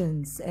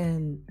acceptance,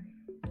 and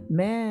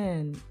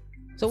man,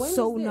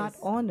 so not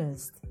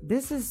honest.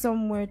 This is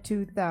somewhere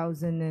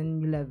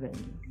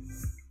 2011.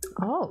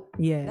 Oh,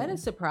 yeah, that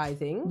is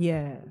surprising.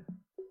 Yeah.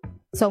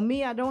 So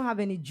me, I don't have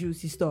any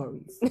juicy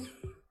stories.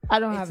 I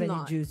don't have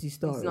any juicy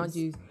stories. It's not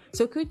juicy.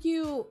 So could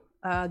you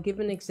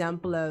give an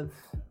example of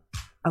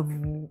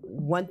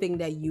one thing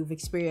that you've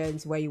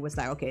experienced where you was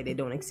like, okay, they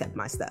don't accept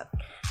my stuff?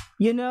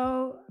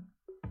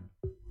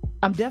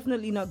 I'm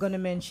definitely not going to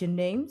mention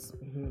names.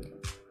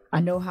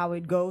 I know how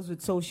it goes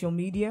with social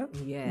media.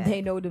 Yeah.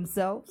 They know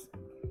themselves.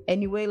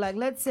 Anyway, like,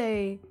 let's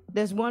say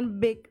there's one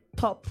big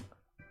top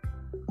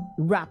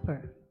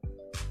rapper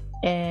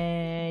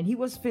and he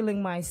was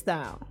feeling my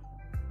style.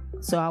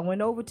 So I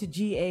went over to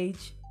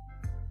GH.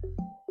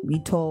 We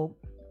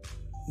talked.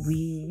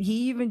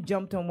 He even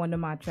jumped on one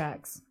of my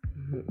tracks.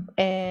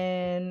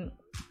 And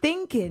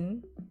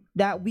thinking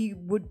that we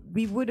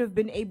would have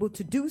been able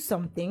to do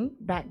something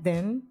back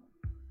then,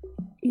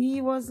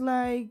 he was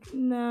like,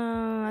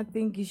 "Nah, I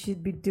think you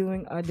should be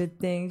doing other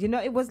things."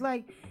 It was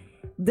like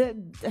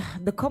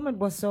the comment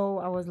was so.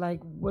 I was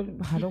like, "What?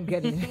 I don't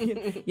get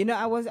it."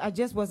 I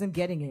just wasn't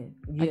getting it.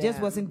 Yeah. I just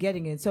wasn't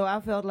getting it. So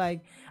I felt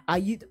like, are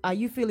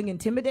you feeling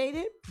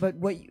intimidated? But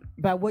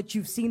by what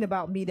you've seen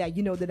about me that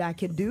that I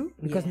can do?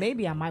 Because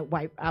maybe I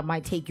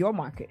might take your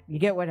market. You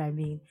get what I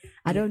mean?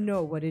 I don't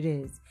know what it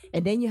is.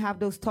 And then you have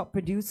those top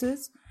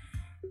producers.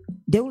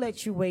 They'll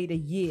let you wait a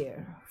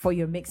year for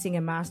your mixing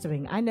and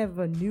mastering. I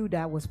never knew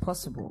that was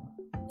possible.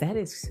 That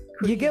is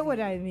crazy. You get what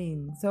I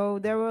mean? So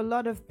there were a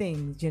lot of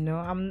things,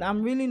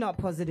 I'm really not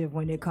positive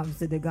when it comes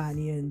to the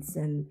Ghanaians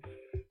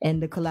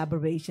and the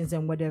collaborations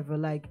and whatever.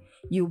 Like,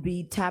 you'll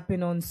be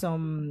tapping on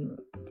some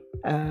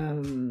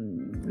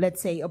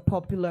let's say a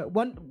popular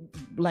one,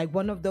 like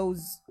one of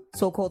those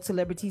so-called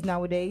celebrities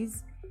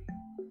nowadays,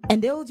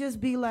 and they'll just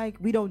be like,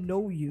 "We don't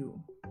know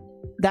you."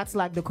 That's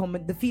like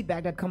the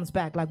feedback that comes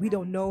back, like, we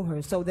don't know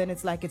her. So then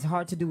it's like, it's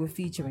hard to do a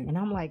featuring. And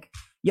I'm like,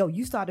 yo,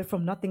 you started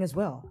from nothing as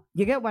well.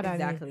 You get what I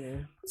mean?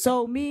 Exactly.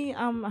 So me,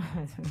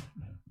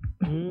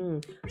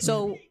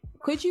 So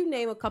could you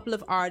name a couple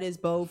of artists,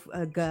 both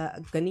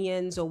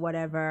Ghanaians or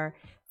whatever,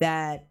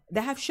 that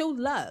have showed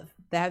love,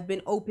 that have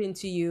been open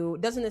to you?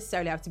 It doesn't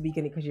necessarily have to be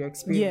Ghana, because your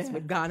experience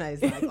with Ghana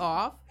is like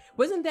off.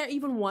 Wasn't there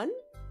even one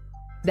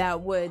that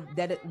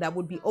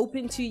would be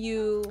open to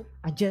you?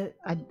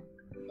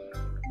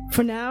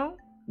 For now,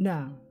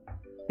 no.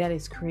 That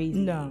is crazy.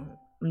 No.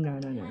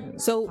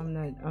 So I'm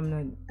not.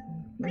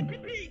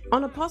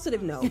 On a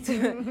positive note,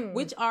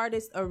 which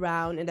artist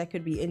around, and that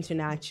could be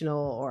international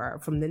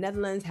or from the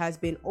Netherlands, has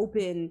been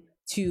open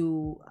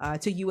to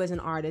you as an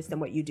artist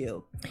and what you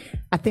do?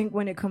 I think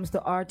when it comes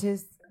to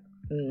artists,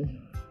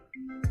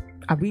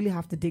 I really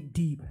have to dig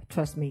deep.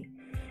 Trust me.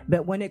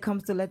 But when it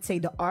comes to, let's say,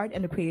 the art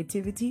and the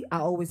creativity,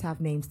 I always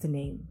have names to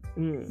name.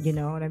 You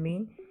know what I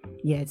mean?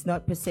 Yeah, it's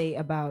not per se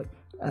about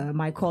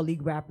my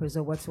colleague rappers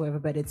or whatsoever,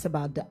 but it's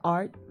about the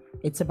art,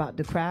 it's about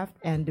the craft,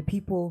 and the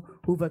people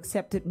who've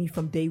accepted me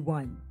from day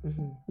one.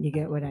 You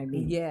get what I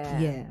mean?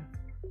 Yeah.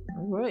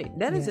 All right.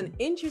 That is an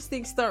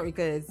interesting story,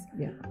 because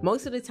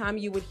most of the time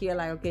you would hear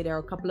like, okay, there are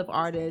a couple of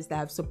artists that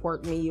have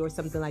support me or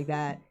something like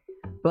that.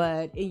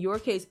 But in your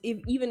case,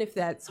 even if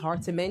that's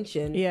hard to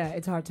mention,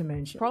 it's hard to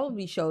mention.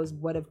 Probably shows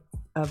what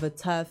of a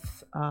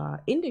tough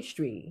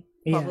industry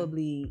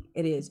probably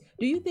it is.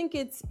 Do you think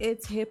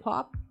it's hip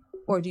hop,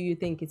 or do you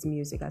think it's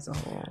music as a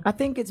whole? I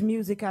think it's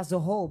music as a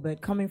whole,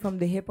 but coming from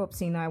the hip hop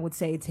scene, I would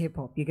say it's hip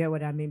hop. You get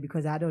what I mean?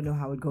 Because I don't know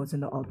how it goes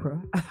in the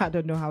opera. I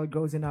don't know how it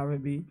goes in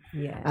R&B.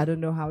 Yeah. I don't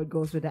know how it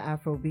goes with the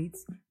Afro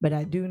beats, but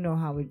I do know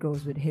how it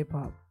goes with hip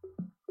hop.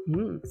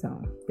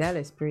 So that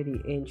is pretty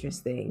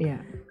interesting.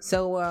 Yeah.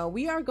 So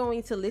we are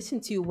going to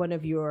listen to one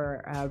of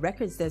your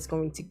records that's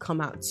going to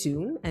come out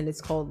soon, and it's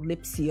called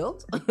Lip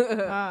Sealed.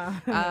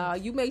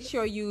 You make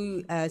sure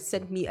you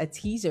send me a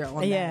teaser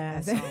on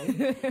that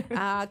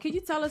song. Could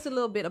you tell us a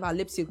little bit about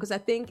Lip Sealed? Because I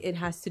think it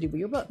has to do with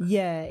your book.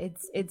 Yeah,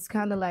 it's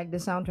kind of like the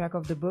soundtrack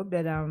of the book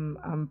that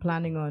I'm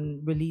planning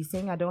on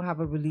releasing. I don't have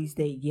a release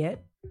date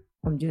yet.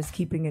 I'm just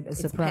keeping it a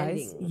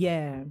surprise. Pending.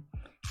 Yeah.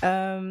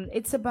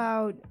 It's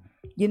about,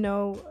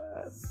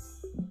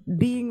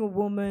 being a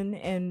woman,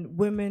 and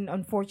women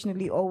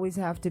unfortunately always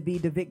have to be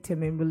the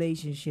victim in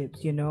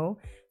relationships,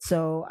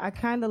 so I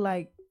kind of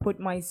like put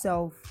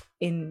myself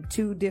in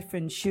two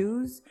different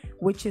shoes,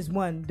 which is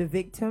one, the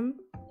victim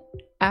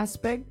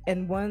aspect,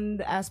 and one,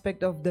 the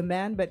aspect of the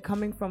man, but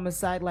coming from a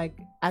side, like,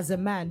 as a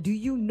man, do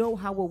you know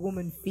how a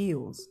woman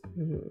feels?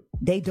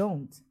 They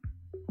don't.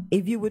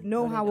 If you would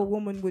know how a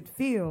woman would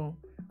feel,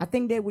 I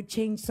think they would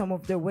change some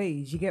of their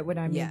ways. You get what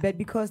I mean? But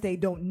because they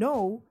don't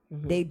know,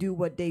 they do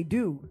what they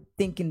do,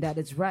 thinking that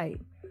it's right.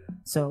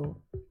 So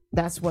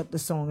that's what the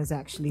song is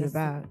actually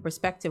about.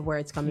 Perspective where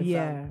it's coming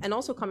from. And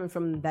also coming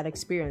from that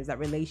experience, that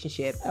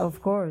relationship.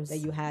 Of course. That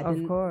you had.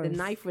 Of course. The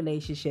knife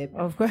relationship.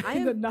 Of course.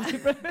 The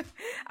knife.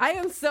 I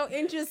am so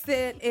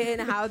interested in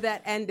how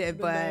that ended.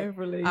 But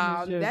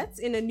that's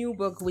in a new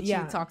book, which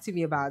you talked to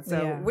me about.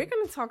 So we're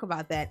going to talk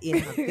about that in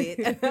a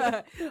bit.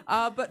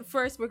 But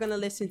first, we're going to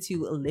listen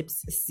to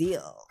Lips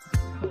Sealed.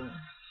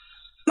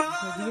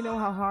 Do you know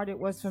how hard it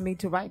was for me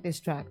to write this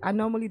track? I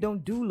normally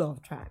don't do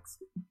love tracks.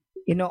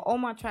 All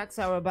my tracks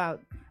are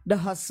about the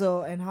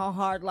hustle and how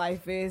hard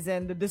life is,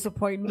 and the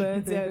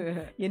disappointments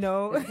and,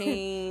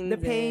 the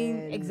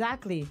pain.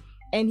 Exactly.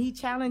 And he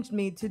challenged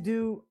me to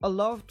do a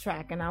love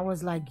track. And I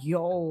was like,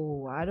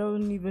 yo, I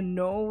don't even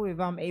know if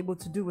I'm able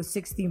to do a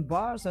 16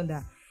 bars on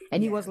that.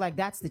 And he was like,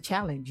 that's the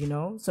challenge,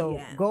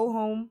 So go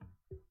home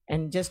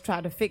and just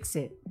try to fix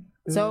it.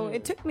 So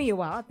it took me a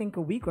while, I think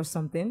a week or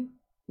something,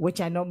 which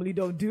I normally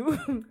don't do.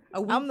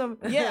 A week?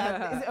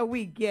 A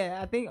week. Yeah,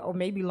 I think, or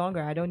maybe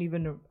longer. I don't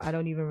even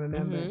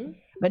remember.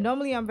 But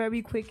normally I'm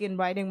very quick in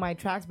writing my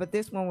tracks. But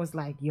this one was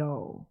like,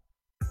 yo,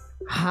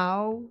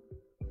 how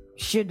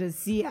should a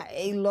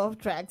CIA love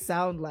track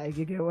sound like?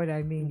 You get what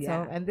I mean?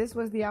 Yeah. So, and this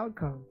was the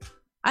outcome.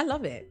 I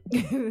love it.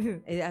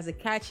 It has a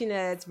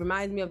catchiness.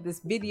 Reminds me of this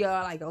video,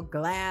 like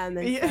glam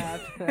and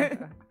stuff.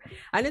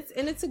 and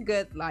it's a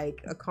good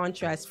a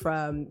contrast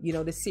from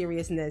the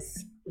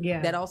seriousness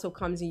that also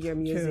comes in your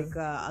music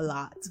a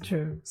lot.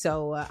 True.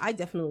 So I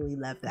definitely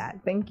love that.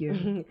 Thank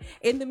you.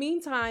 In the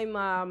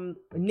meantime,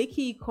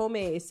 Nikki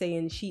Kome is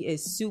saying she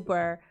is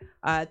super.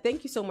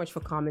 Thank you so much for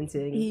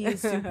commenting. He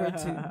is super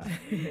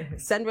too.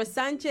 Sandra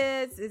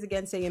Sanchez is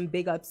again saying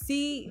big up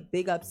C,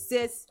 big up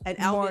sis, and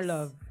More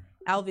love.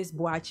 Elvis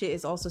Boache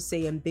is also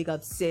saying big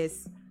up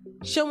sis,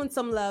 showing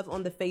some love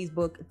on the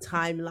Facebook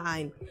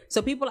timeline.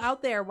 So people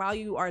out there, while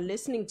you are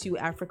listening to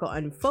Africa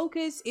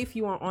Unfocused, if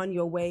you are on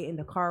your way in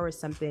the car or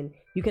something,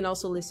 you can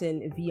also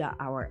listen via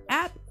our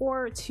app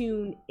or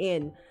tune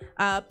in.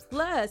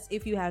 Plus,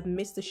 if you have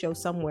missed the show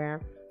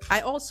somewhere, I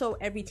also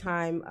every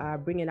time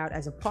bring it out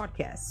as a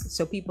podcast.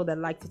 So people that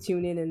like to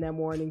tune in their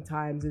morning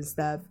times and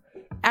stuff.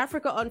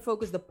 Africa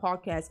Unfocused, the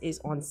podcast, is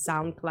on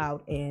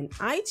SoundCloud and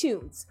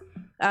iTunes.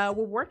 We're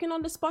working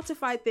on the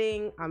Spotify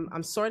thing.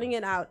 I'm sorting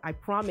it out, I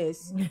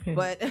promise.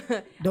 But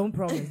don't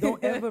promise.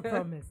 Don't ever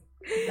promise.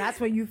 That's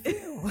when you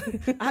fail.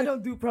 I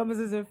don't do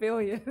promises and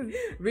failures.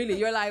 Really?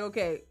 You're like,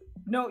 okay.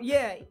 No,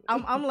 yeah.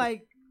 I'm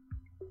like,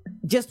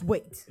 just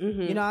wait.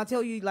 I'll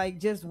tell you,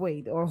 just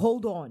wait or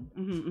hold on.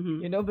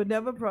 But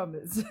never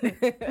promise.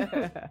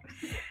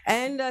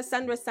 And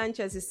Sandra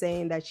Sanchez is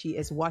saying that she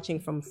is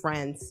watching from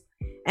France.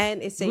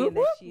 And is saying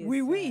that she is...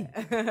 Oui.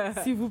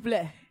 S'il vous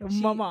plaît,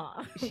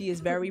 mama. She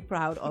is very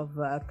proud of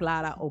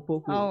Clara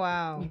Opoku. Oh,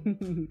 wow.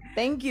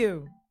 Thank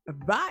you.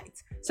 Right.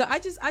 So I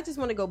just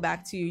want to go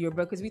back to your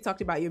book, because we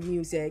talked about your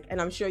music,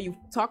 and I'm sure you've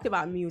talked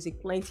about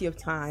music plenty of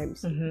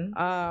times.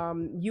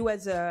 You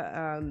as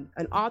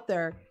an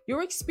author,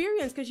 your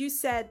experience, because you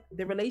said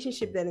the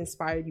relationship that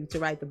inspired you to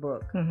write the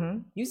book.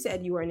 You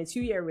said you were in a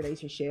 2-year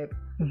relationship,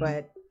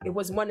 but it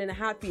was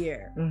 1.5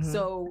 year.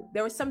 So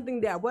there was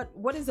something there.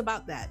 What is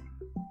about that?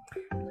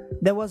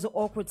 There was an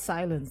awkward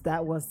silence.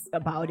 That was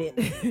about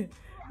it.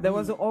 There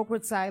was an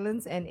awkward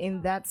silence, and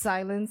in that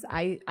silence,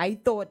 I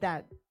thought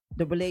that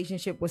the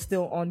relationship was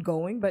still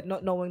ongoing, but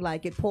not knowing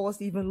like it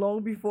paused even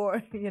long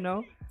before,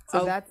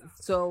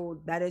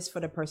 So that is for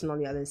the person on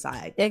the other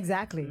side.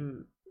 Exactly.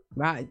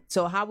 Right.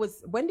 So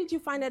when did you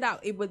find it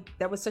out?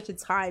 There was such a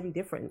time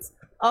difference.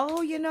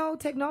 Oh,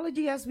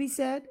 technology, as we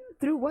said,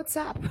 through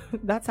WhatsApp.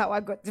 That's how I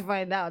got to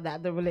find out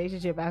that the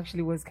relationship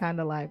actually was kind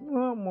of like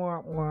and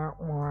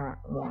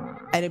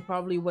it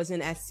probably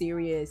wasn't as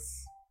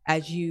serious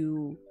as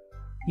you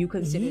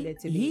considered it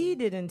to be. He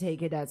didn't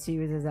take it that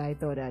serious as I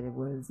thought that it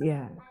was.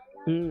 Yeah.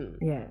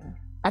 Yeah.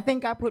 I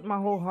think I put my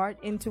whole heart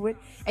into it.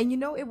 And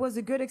it was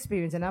a good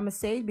experience. And I'm going to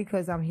say it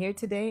because I'm here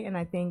today. And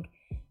I think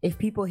if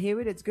people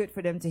hear it, it's good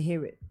for them to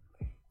hear it.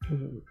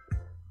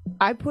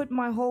 I put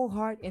my whole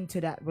heart into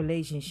that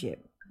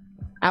relationship.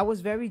 I was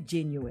very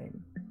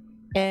genuine.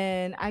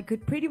 And I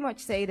could pretty much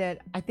say that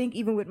I think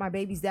even with my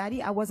baby's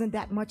daddy, I wasn't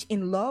that much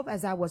in love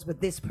as I was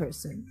with this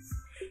person.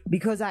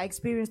 Because I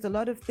experienced a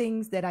lot of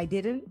things that I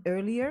didn't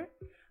earlier.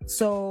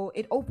 So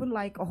it opened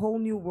like a whole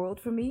new world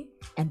for me.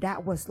 And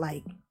that was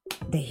like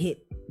the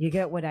hit. You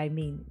get what I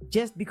mean?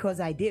 Just because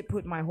I did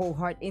put my whole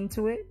heart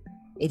into it,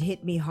 it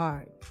hit me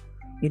hard.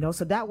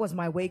 So that was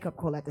my wake-up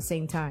call at the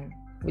same time.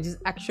 Which is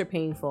extra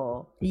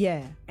painful.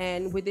 Yeah.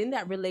 And within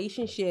that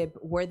relationship,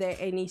 were there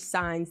any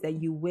signs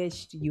that you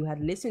wished you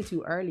had listened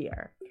to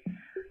earlier?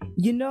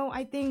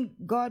 I think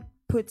God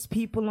puts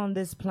people on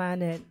this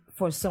planet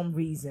for some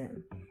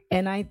reason.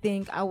 And I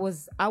think I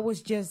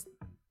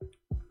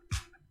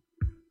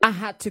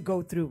had to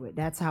go through it.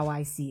 That's how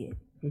I see it.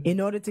 In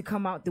order to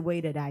come out the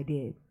way that I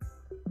did.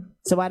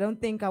 So I don't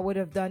think I would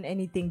have done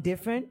anything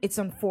different. It's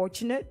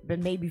unfortunate, but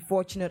maybe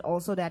fortunate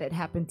also that it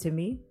happened to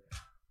me.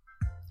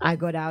 I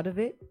got out of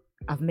it.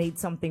 I've made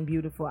something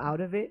beautiful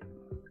out of it.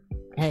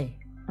 Hey,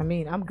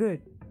 I'm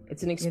good.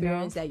 It's an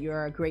experience that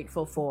you're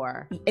grateful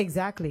for.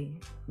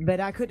 Exactly. But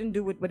I couldn't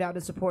do it without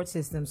a support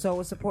system. So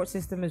a support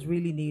system is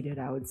really needed,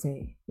 I would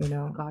say.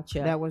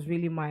 Gotcha. That was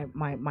really my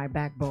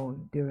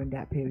backbone during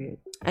that period.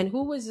 And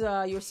who was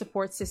your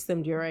support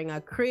system during a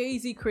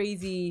crazy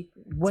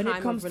when time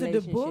it comes of to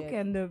the book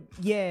and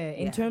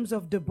in terms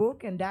of the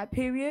book and that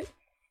period,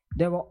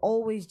 there were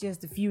always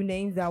just a few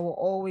names that will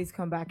always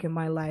come back in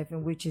my life,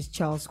 and which is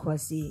Charles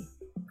Kwasi,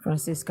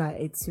 Francisca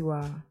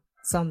Etsua,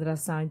 Sandra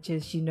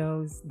Sanchez, she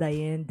knows,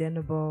 Diane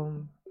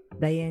Deneboom,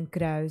 Diane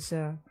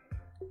Krause,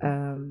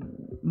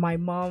 my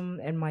mom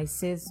and my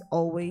sis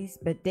always,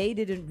 but they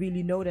didn't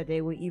really know that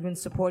they were even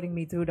supporting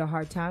me through the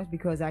hard times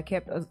because I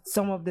kept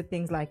some of the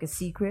things like a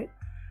secret.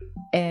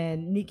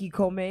 And Nikki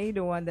Kome,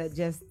 the one that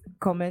just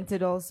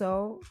commented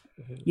also,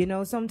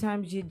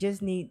 sometimes you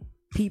just need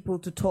people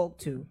to talk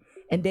to.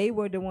 And they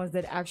were the ones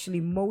that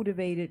actually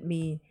motivated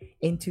me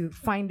into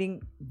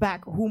finding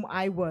back whom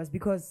I was,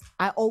 because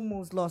I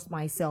almost lost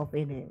myself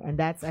in it. And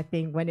that's, I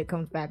think, when it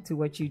comes back to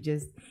what you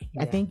just,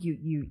 I think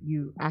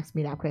you asked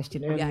me that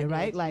question earlier,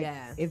 right? Like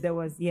if there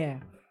was, I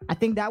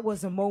think that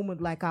was a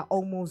moment like I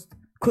almost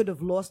could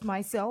have lost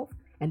myself.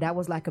 And that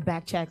was like a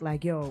back check,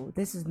 like, yo,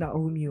 this is not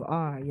whom you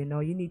are. You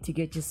need to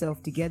get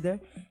yourself together,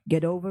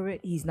 get over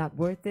it. He's not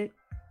worth it.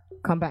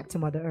 Come back to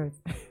Mother Earth.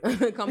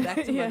 Come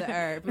back to Mother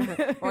Earth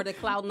or the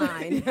Cloud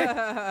 9.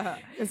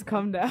 Just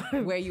come down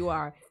where you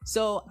are.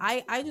 So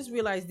I just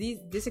realized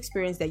this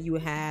experience that you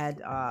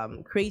had,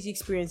 crazy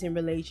experience in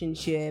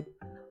relationship.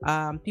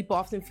 People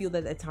often feel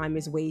that the time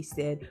is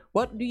wasted.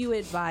 What do you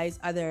advise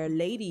other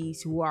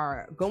ladies who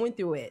are going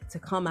through it to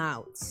come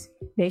out?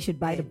 They should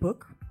buy the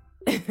book.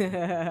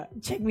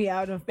 Check me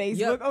out on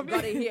Facebook.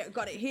 Yep,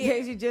 got it here.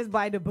 They should just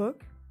buy the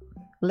book.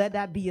 Let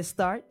that be a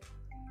start.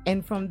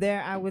 And from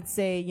there, I would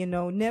say,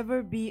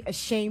 never be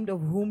ashamed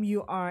of whom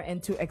you are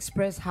and to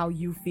express how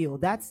you feel.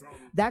 That's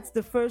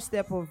the first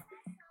step of,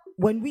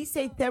 when we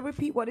say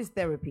therapy, what is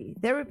therapy?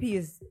 Therapy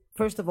is,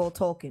 first of all,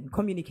 talking,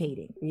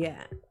 communicating.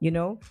 Yeah.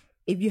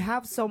 If you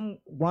have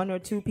one or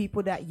two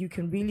people that you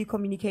can really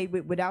communicate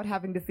with without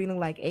having the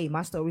feeling like, hey,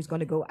 my story's going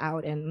to go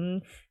out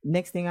and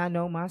next thing I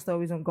know, my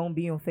story's going to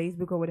be on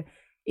Facebook or whatever.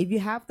 If you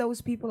have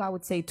those people, I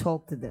would say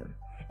talk to them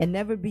and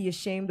never be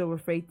ashamed or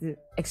afraid to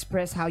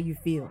express how you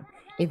feel.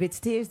 If it's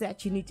tears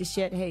that you need to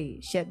shed, hey,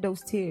 shed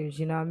those tears,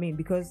 you know what I mean?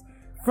 Because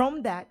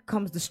from that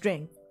comes the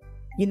strength,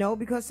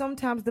 because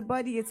sometimes the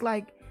body, it's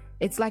like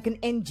an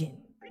engine,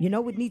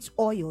 it needs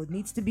oil, it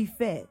needs to be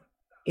fed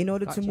in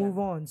order to move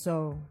on.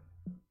 So,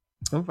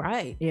 all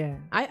right. Yeah.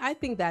 I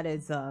think that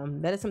is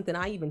something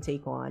I even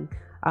take on.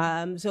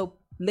 So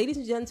ladies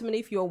and gentlemen,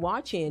 if you're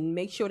watching,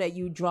 make sure that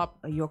you drop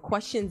your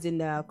questions in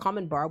the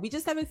comment bar. We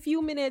just have a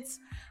few minutes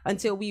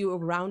until we are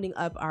rounding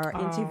up our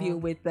interview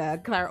with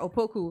Clara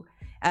Opoku.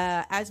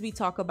 As we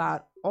talk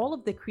about all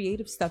of the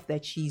creative stuff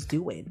that she's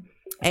doing.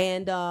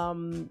 And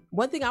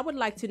one thing I would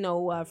like to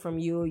know from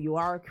you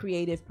are a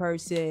creative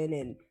person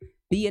and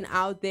being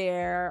out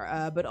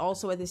there, but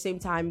also at the same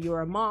time,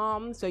 you're a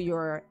mom, so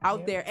you're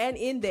out there and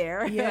in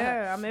there.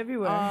 Yeah, I'm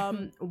everywhere.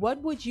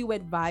 What would you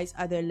advise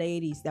other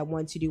ladies that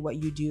want to do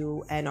what you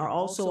do and are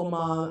also a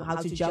mom, how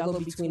to juggle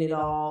between it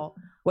all?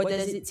 What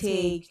does it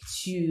take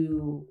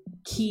to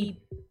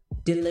keep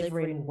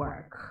delivering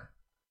work?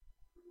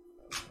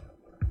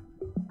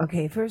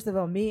 Okay, first of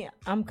all,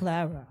 I'm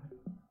Clara.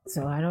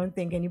 So I don't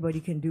think anybody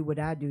can do what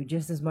I do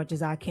just as much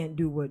as I can't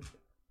do what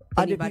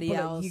Anybody other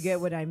people. else? You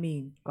get what I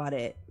mean? Got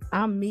it.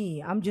 I'm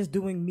me. I'm just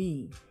doing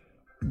me.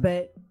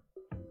 But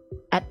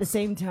at the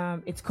same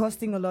time, it's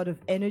costing a lot of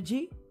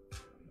energy.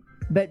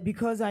 But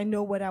because I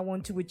know what I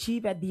want to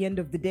achieve at the end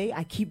of the day,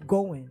 I keep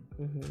going.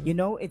 Mm-hmm. You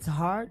know, it's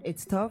hard.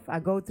 It's tough. I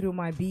go through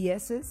my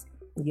BSs.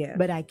 Yeah.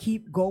 But I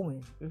keep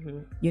going. Mm-hmm.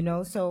 You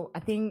know, so I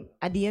think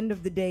at the end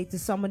of the day, to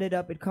sum it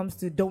up, it comes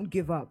to don't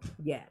give up.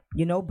 Yeah.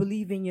 You know,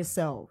 believe in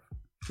yourself.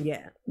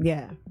 Yeah.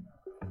 Yeah.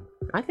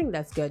 I think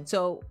that's good.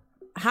 So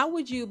how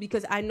would you,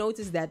 because I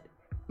noticed that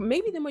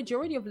maybe the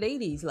majority of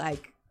ladies,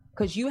 like,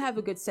 because you have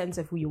a good sense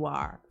of who you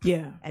are.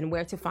 Yeah. And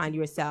where to find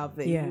yourself.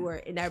 And Yeah. you were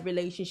in that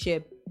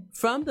relationship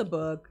from the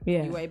book.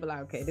 Yeah. You were able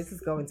to, okay, this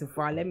is going too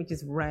far. Let me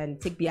just run,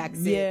 take the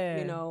exit, Yeah.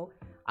 you know.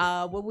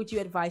 What would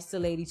you advise to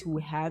ladies who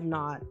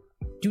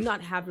do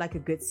not have like a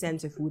good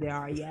sense of who they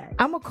are yet?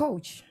 I'm a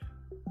coach.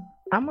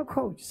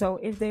 So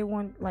if they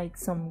want like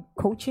some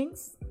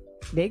coachings,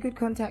 they could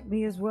contact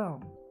me as well.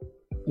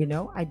 You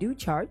know, I do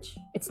charge.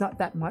 It's not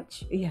that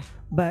much. Yeah.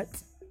 But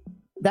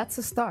that's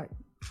a start.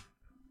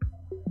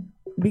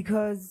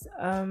 Because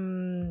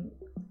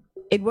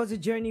it was a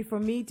journey for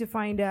me to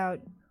find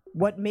out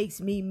what makes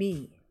me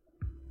me.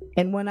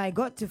 And when I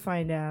got to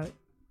find out,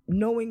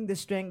 knowing the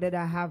strength that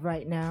I have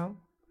right now,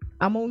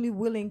 I'm only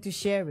willing to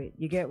share it.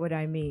 You get what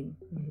I mean?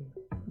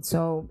 Mm-hmm.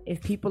 So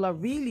if people are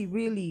really,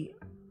 really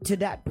to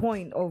that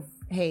point of,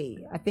 hey,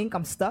 I think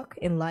I'm stuck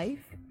in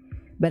life,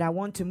 but I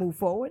want to move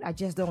forward, I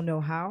just don't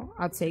know how,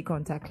 I'd say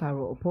contact Clara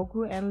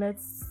Opoku and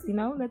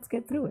let's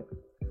get through it.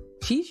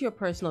 She's your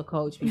personal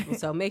coach, people.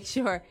 So make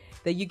sure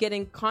that you get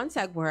in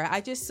contact with her.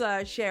 I just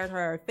shared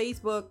her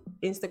Facebook,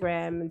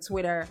 Instagram, and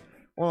Twitter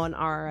on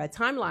our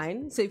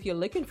timeline. So if you're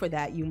looking for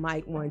that, you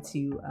might want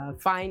to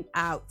find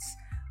out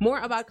more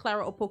about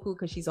Clara Opoku,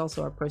 because she's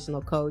also a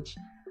personal coach.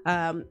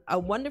 A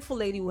wonderful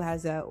lady who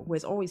has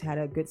always had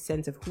a good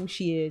sense of who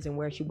she is and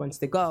where she wants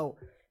to go.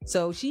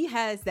 So she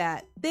has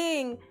that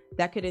thing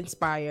that could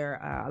inspire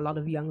a lot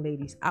of young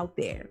ladies out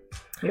there.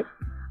 Yep.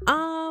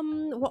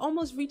 We're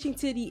almost reaching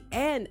to the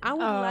end. I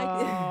would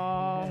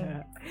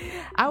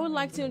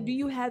like to. Do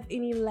you have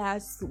any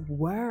last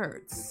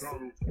words?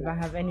 If I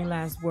have any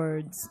last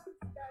words,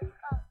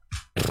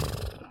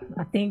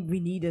 I think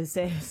we need a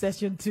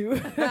session 2.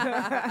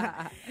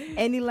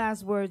 Any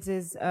last words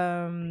is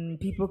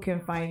people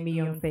can find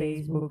me on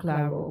Facebook,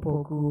 Clara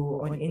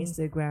Opoku, on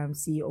Instagram,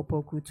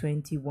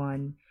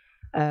 Opoku21.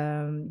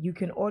 You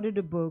can order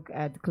the book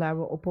at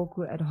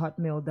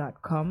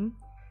claraopoku@hotmail.com,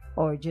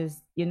 or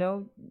just,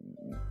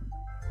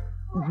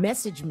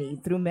 message me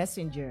through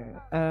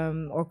Messenger,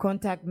 or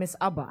contact Miss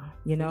Abba,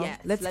 Yes,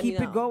 let's keep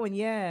it going.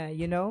 Yeah.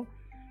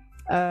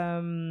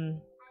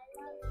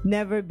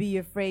 Never be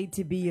afraid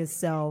to be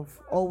yourself.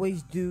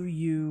 Always do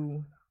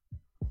you.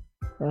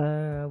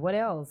 What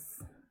else?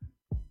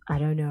 I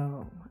don't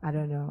know. I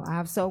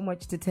have so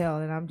much to tell,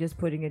 and I'm just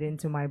putting it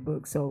into my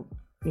book. So,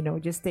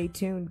 just stay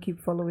tuned. Keep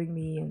following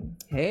me. And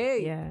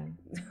hey. Yeah.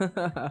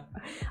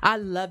 I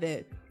love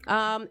it.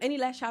 Any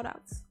last shout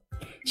outs?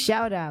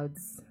 Shout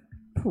outs.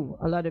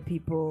 A lot of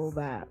people,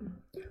 that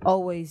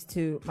always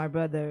to my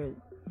brother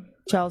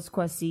Charles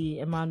Kwasi,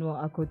 Emmanuel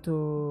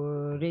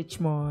Akoto,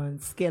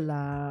 Richmond,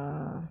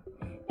 Skilla,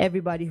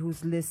 everybody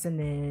who's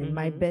listening,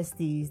 my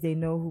besties, they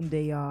know whom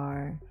they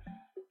are.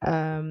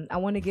 I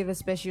want to give a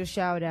special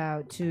shout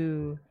out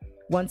to,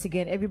 once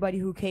again, everybody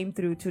who came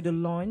through to the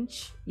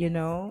launch. I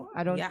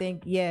don't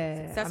think,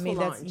 Successful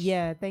launch.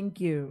 Thank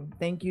you.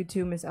 Thank you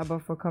to Miss Abba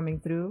for coming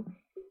through.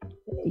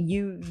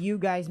 You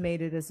guys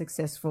made it a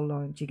successful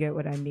launch. You get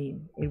what I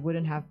mean? It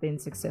wouldn't have been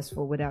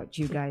successful without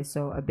you guys.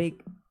 So a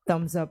big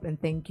thumbs up and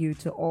thank you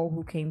to all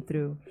who came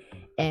through,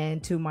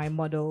 and to my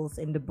models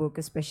in the book,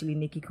 especially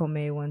Nikki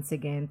Kome. Once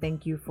again,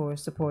 thank you for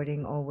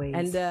supporting always.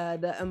 And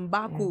the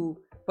Mbaku.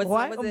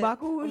 What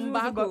Mbaku?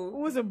 Mbaku.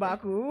 Who's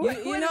Mbaku?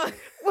 You know,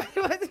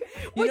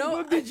 what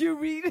book did you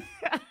read?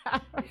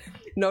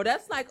 No,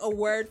 that's like a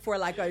word for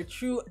like a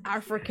true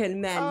African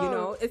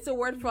man. It's a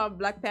word from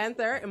Black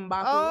Panther,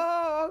 Mbaku.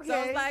 Oh, okay.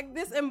 So it's like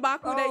this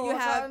Mbaku that you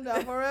have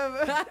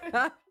forever.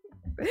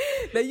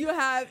 that you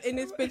have in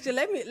this picture.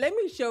 Let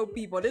me show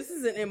people. This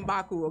is an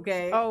Mbaku,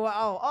 okay? Oh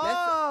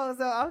wow.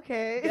 So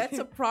okay. That's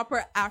a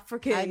proper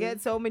African. I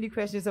get so many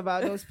questions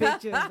about those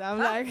pictures. I'm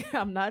like,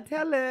 I'm not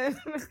telling.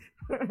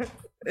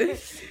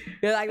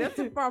 You're like, that's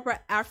a proper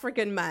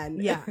African man.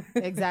 Yeah,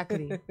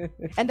 exactly.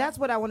 And that's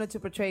what I wanted to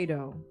portray,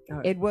 though.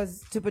 Right. It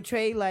was to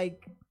portray,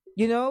 like,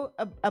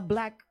 a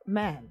black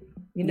man,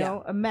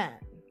 a man.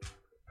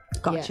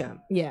 Gotcha.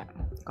 Yeah.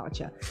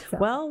 Gotcha. So.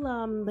 Well,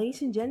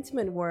 ladies and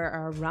gentlemen,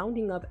 we're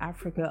rounding up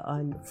Africa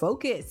on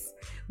Focus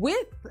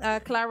with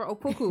Clara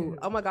Opoku.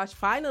 Oh my gosh,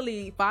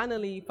 finally.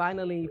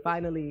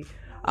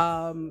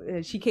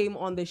 She came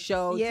on the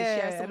show to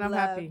share some and I'm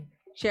happy.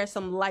 Share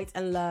some light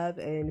and love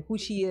and who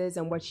she is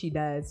and what she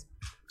does.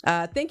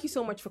 Thank you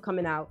so much for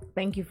coming out.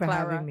 Thank you for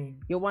Clara. having me.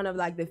 You're one of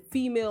like the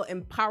female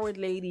empowered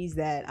ladies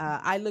that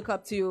I look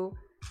up to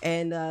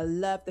and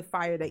love the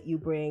fire that you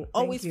bring.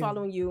 Always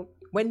following you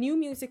When new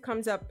music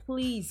comes up,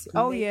 please.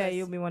 Oh make yeah, us-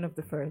 you'll be one of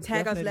the first.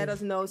 Tag us, Definitely. let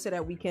us know so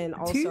that we can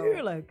also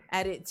Tuurlijk.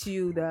 add it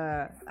to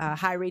the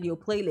High Radio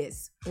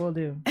playlist. Will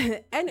do.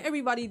 And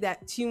everybody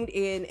that tuned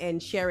in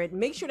and share it,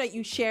 make sure that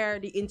you share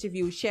the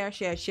interview, share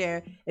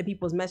in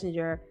people's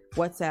messenger,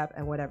 WhatsApp,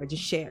 and whatever.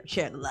 Just share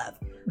the love,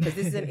 because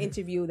this is an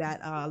interview that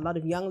a lot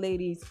of young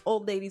ladies,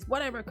 old ladies,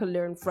 whatever, could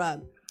learn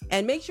from.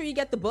 And make sure you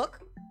get the book.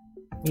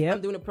 Yep.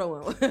 I'm doing a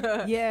promo.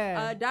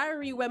 Yeah.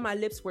 Diary When My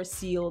Lips Were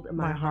Sealed, My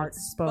My Heart Heart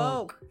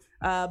Spoke.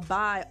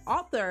 By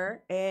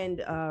author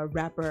and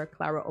rapper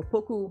Clara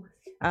Opoku.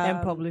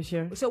 And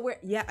publisher.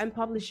 And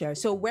publisher.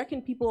 So where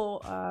can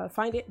people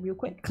find it real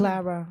quick?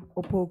 Clara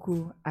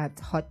Opoku at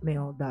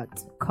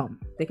hotmail.com.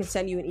 They can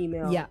send you an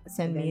email. Yeah,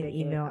 send and me then an they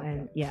can- email okay.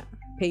 and yeah,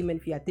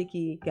 Payment via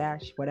Tiki,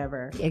 cash,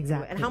 whatever.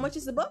 exactly. And how much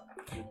is the book?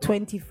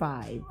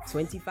 25.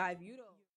 25 euros.